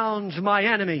surrounds my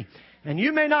enemy. And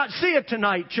you may not see it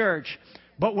tonight, church,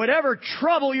 But whatever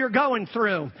trouble you're going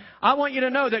through, I want you to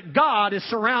know that God is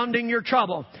surrounding your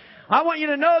trouble. I want you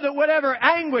to know that whatever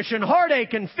anguish and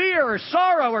heartache and fear or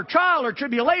sorrow or trial or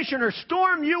tribulation or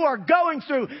storm you are going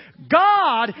through,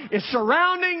 God is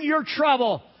surrounding your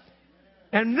trouble.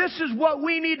 And this is what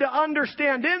we need to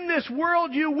understand. In this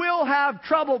world you will have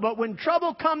trouble, but when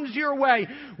trouble comes your way,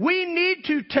 we need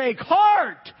to take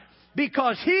heart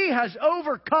because He has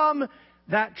overcome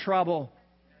that trouble.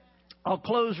 I'll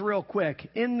close real quick.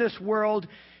 In this world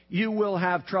you will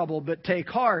have trouble, but take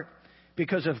heart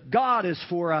because if God is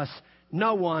for us,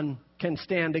 no one can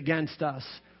stand against us.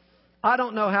 I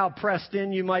don't know how pressed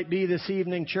in you might be this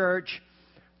evening, church.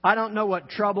 I don't know what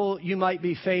trouble you might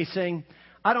be facing.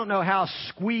 I don't know how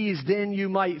squeezed in you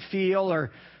might feel or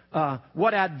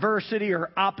what adversity or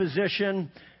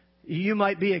opposition you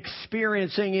might be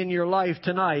experiencing in your life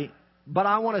tonight. But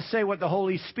I want to say what the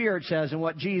Holy Spirit says and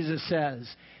what Jesus says.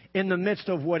 In the midst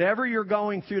of whatever you're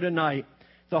going through tonight,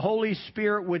 the Holy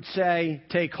Spirit would say,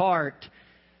 take heart,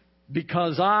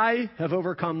 because I have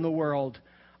overcome the world.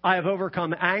 I have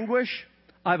overcome anguish.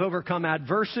 I've overcome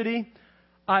adversity.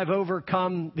 I've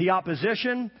overcome the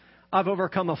opposition. I've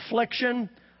overcome affliction.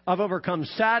 I've overcome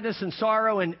sadness and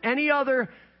sorrow and any other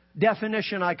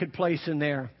definition I could place in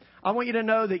there. I want you to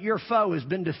know that your foe has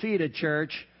been defeated,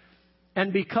 church.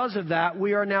 And because of that,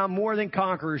 we are now more than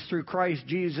conquerors through Christ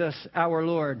Jesus our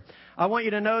Lord. I want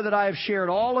you to know that I have shared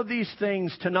all of these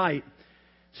things tonight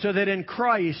so that in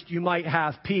Christ you might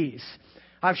have peace.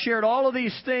 I've shared all of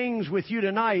these things with you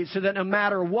tonight so that no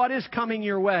matter what is coming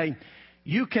your way,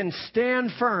 you can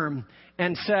stand firm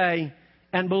and say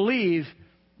and believe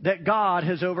that God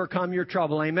has overcome your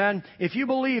trouble. Amen. If you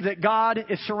believe that God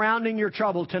is surrounding your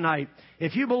trouble tonight,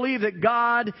 if you believe that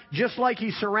God, just like He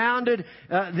surrounded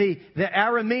the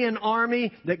Aramean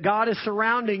army, that God is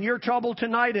surrounding your trouble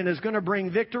tonight and is going to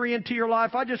bring victory into your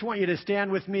life, I just want you to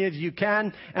stand with me if you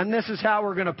can. And this is how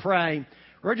we're going to pray.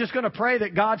 We're just going to pray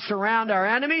that God surround our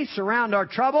enemy, surround our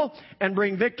trouble, and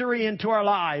bring victory into our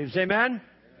lives. Amen.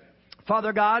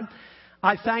 Father God,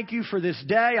 I thank You for this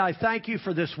day. I thank You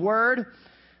for this word.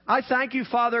 I thank You,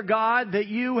 Father God, that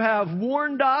You have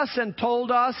warned us and told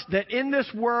us that in this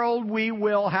world we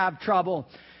will have trouble.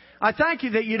 I thank You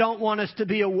that You don't want us to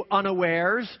be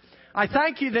unawares. I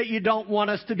thank You that You don't want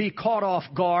us to be caught off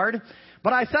guard.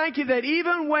 But I thank You that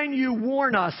even when You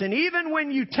warn us and even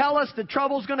when You tell us that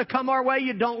trouble's going to come our way,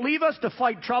 You don't leave us to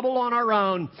fight trouble on our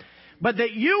own, but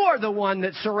that You are the one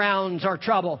that surrounds our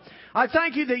trouble. I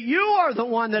thank You that You are the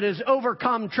one that has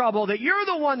overcome trouble, that You're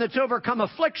the one that's overcome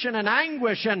affliction and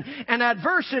anguish and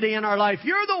adversity in our life.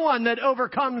 You're the one that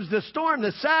overcomes the storm,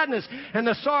 the sadness, and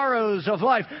the sorrows of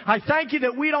life. I thank You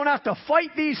that we don't have to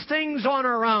fight these things on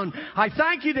our own. I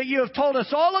thank You that You have told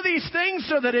us all of these things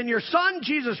so that in Your Son,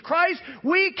 Jesus Christ,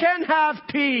 we can have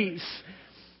peace.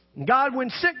 God, when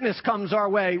sickness comes our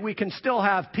way, we can still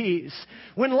have peace.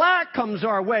 When lack comes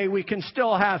our way, we can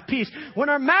still have peace. When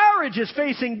our marriage is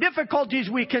facing difficulties,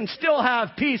 we can still have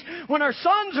peace. When our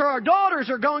sons or our daughters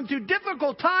are going through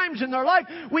difficult times in their life,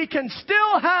 we can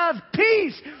still have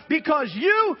peace because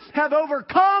You have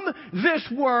overcome this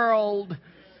world.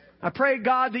 I pray,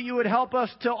 God, that You would help us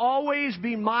to always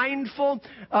be mindful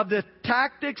of the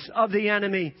tactics of the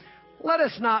enemy. Let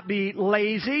us not be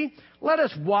lazy. Let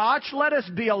us watch. Let us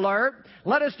be alert.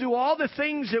 Let us do all the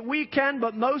things that we can,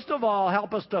 but most of all,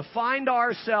 help us to find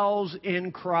ourselves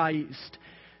in Christ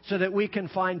so that we can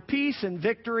find peace and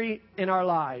victory in our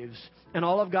lives. And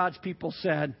all of God's people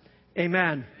said,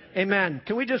 amen. Amen.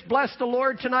 Can we just bless the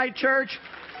Lord tonight, church?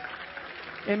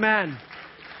 Amen.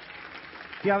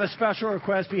 If you have a special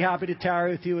request, be happy to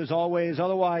tarry with you as always.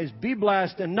 Otherwise, be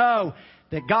blessed and know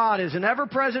that God is an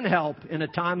ever-present help in a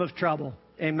time of trouble.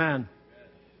 Amen.